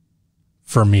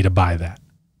for me to buy that.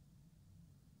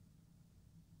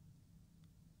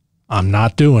 I'm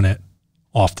not doing it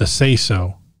off the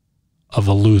say-so of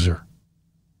a loser,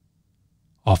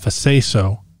 off a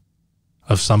say-so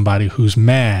of somebody who's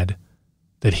mad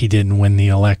that he didn't win the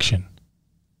election.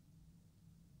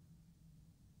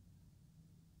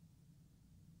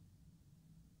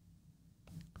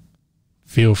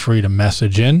 Feel free to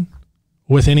message in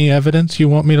with any evidence you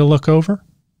want me to look over.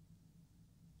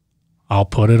 I'll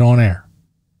put it on air.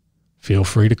 Feel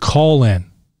free to call in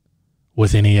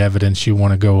with any evidence you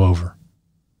want to go over.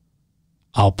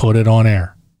 I'll put it on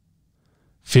air.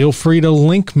 Feel free to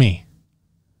link me.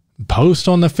 Post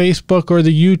on the Facebook or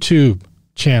the YouTube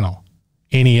channel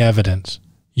any evidence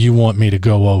you want me to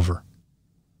go over.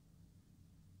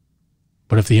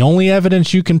 But if the only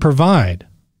evidence you can provide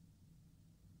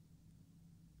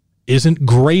isn't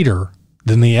greater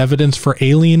than the evidence for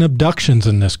alien abductions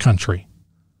in this country,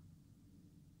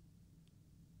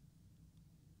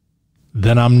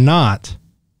 then I'm not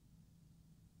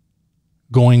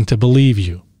going to believe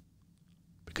you,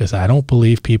 because I don't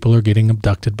believe people are getting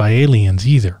abducted by aliens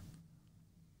either.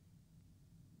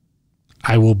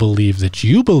 I will believe that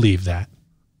you believe that.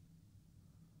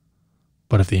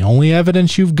 But if the only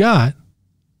evidence you've got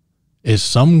is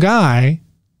some guy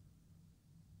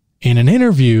in an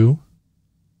interview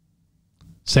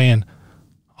saying,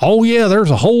 oh yeah, there's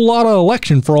a whole lot of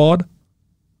election fraud,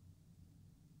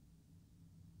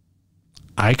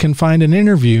 I can find an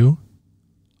interview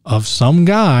of some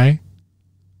guy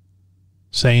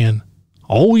saying,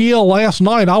 oh yeah, last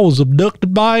night I was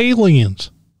abducted by aliens.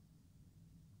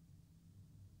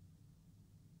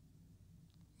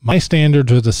 My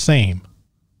standards are the same.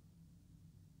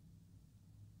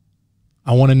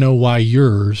 I want to know why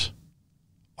yours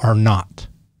are not.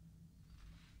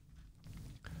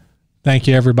 Thank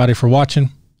you everybody for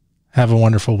watching. Have a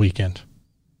wonderful weekend.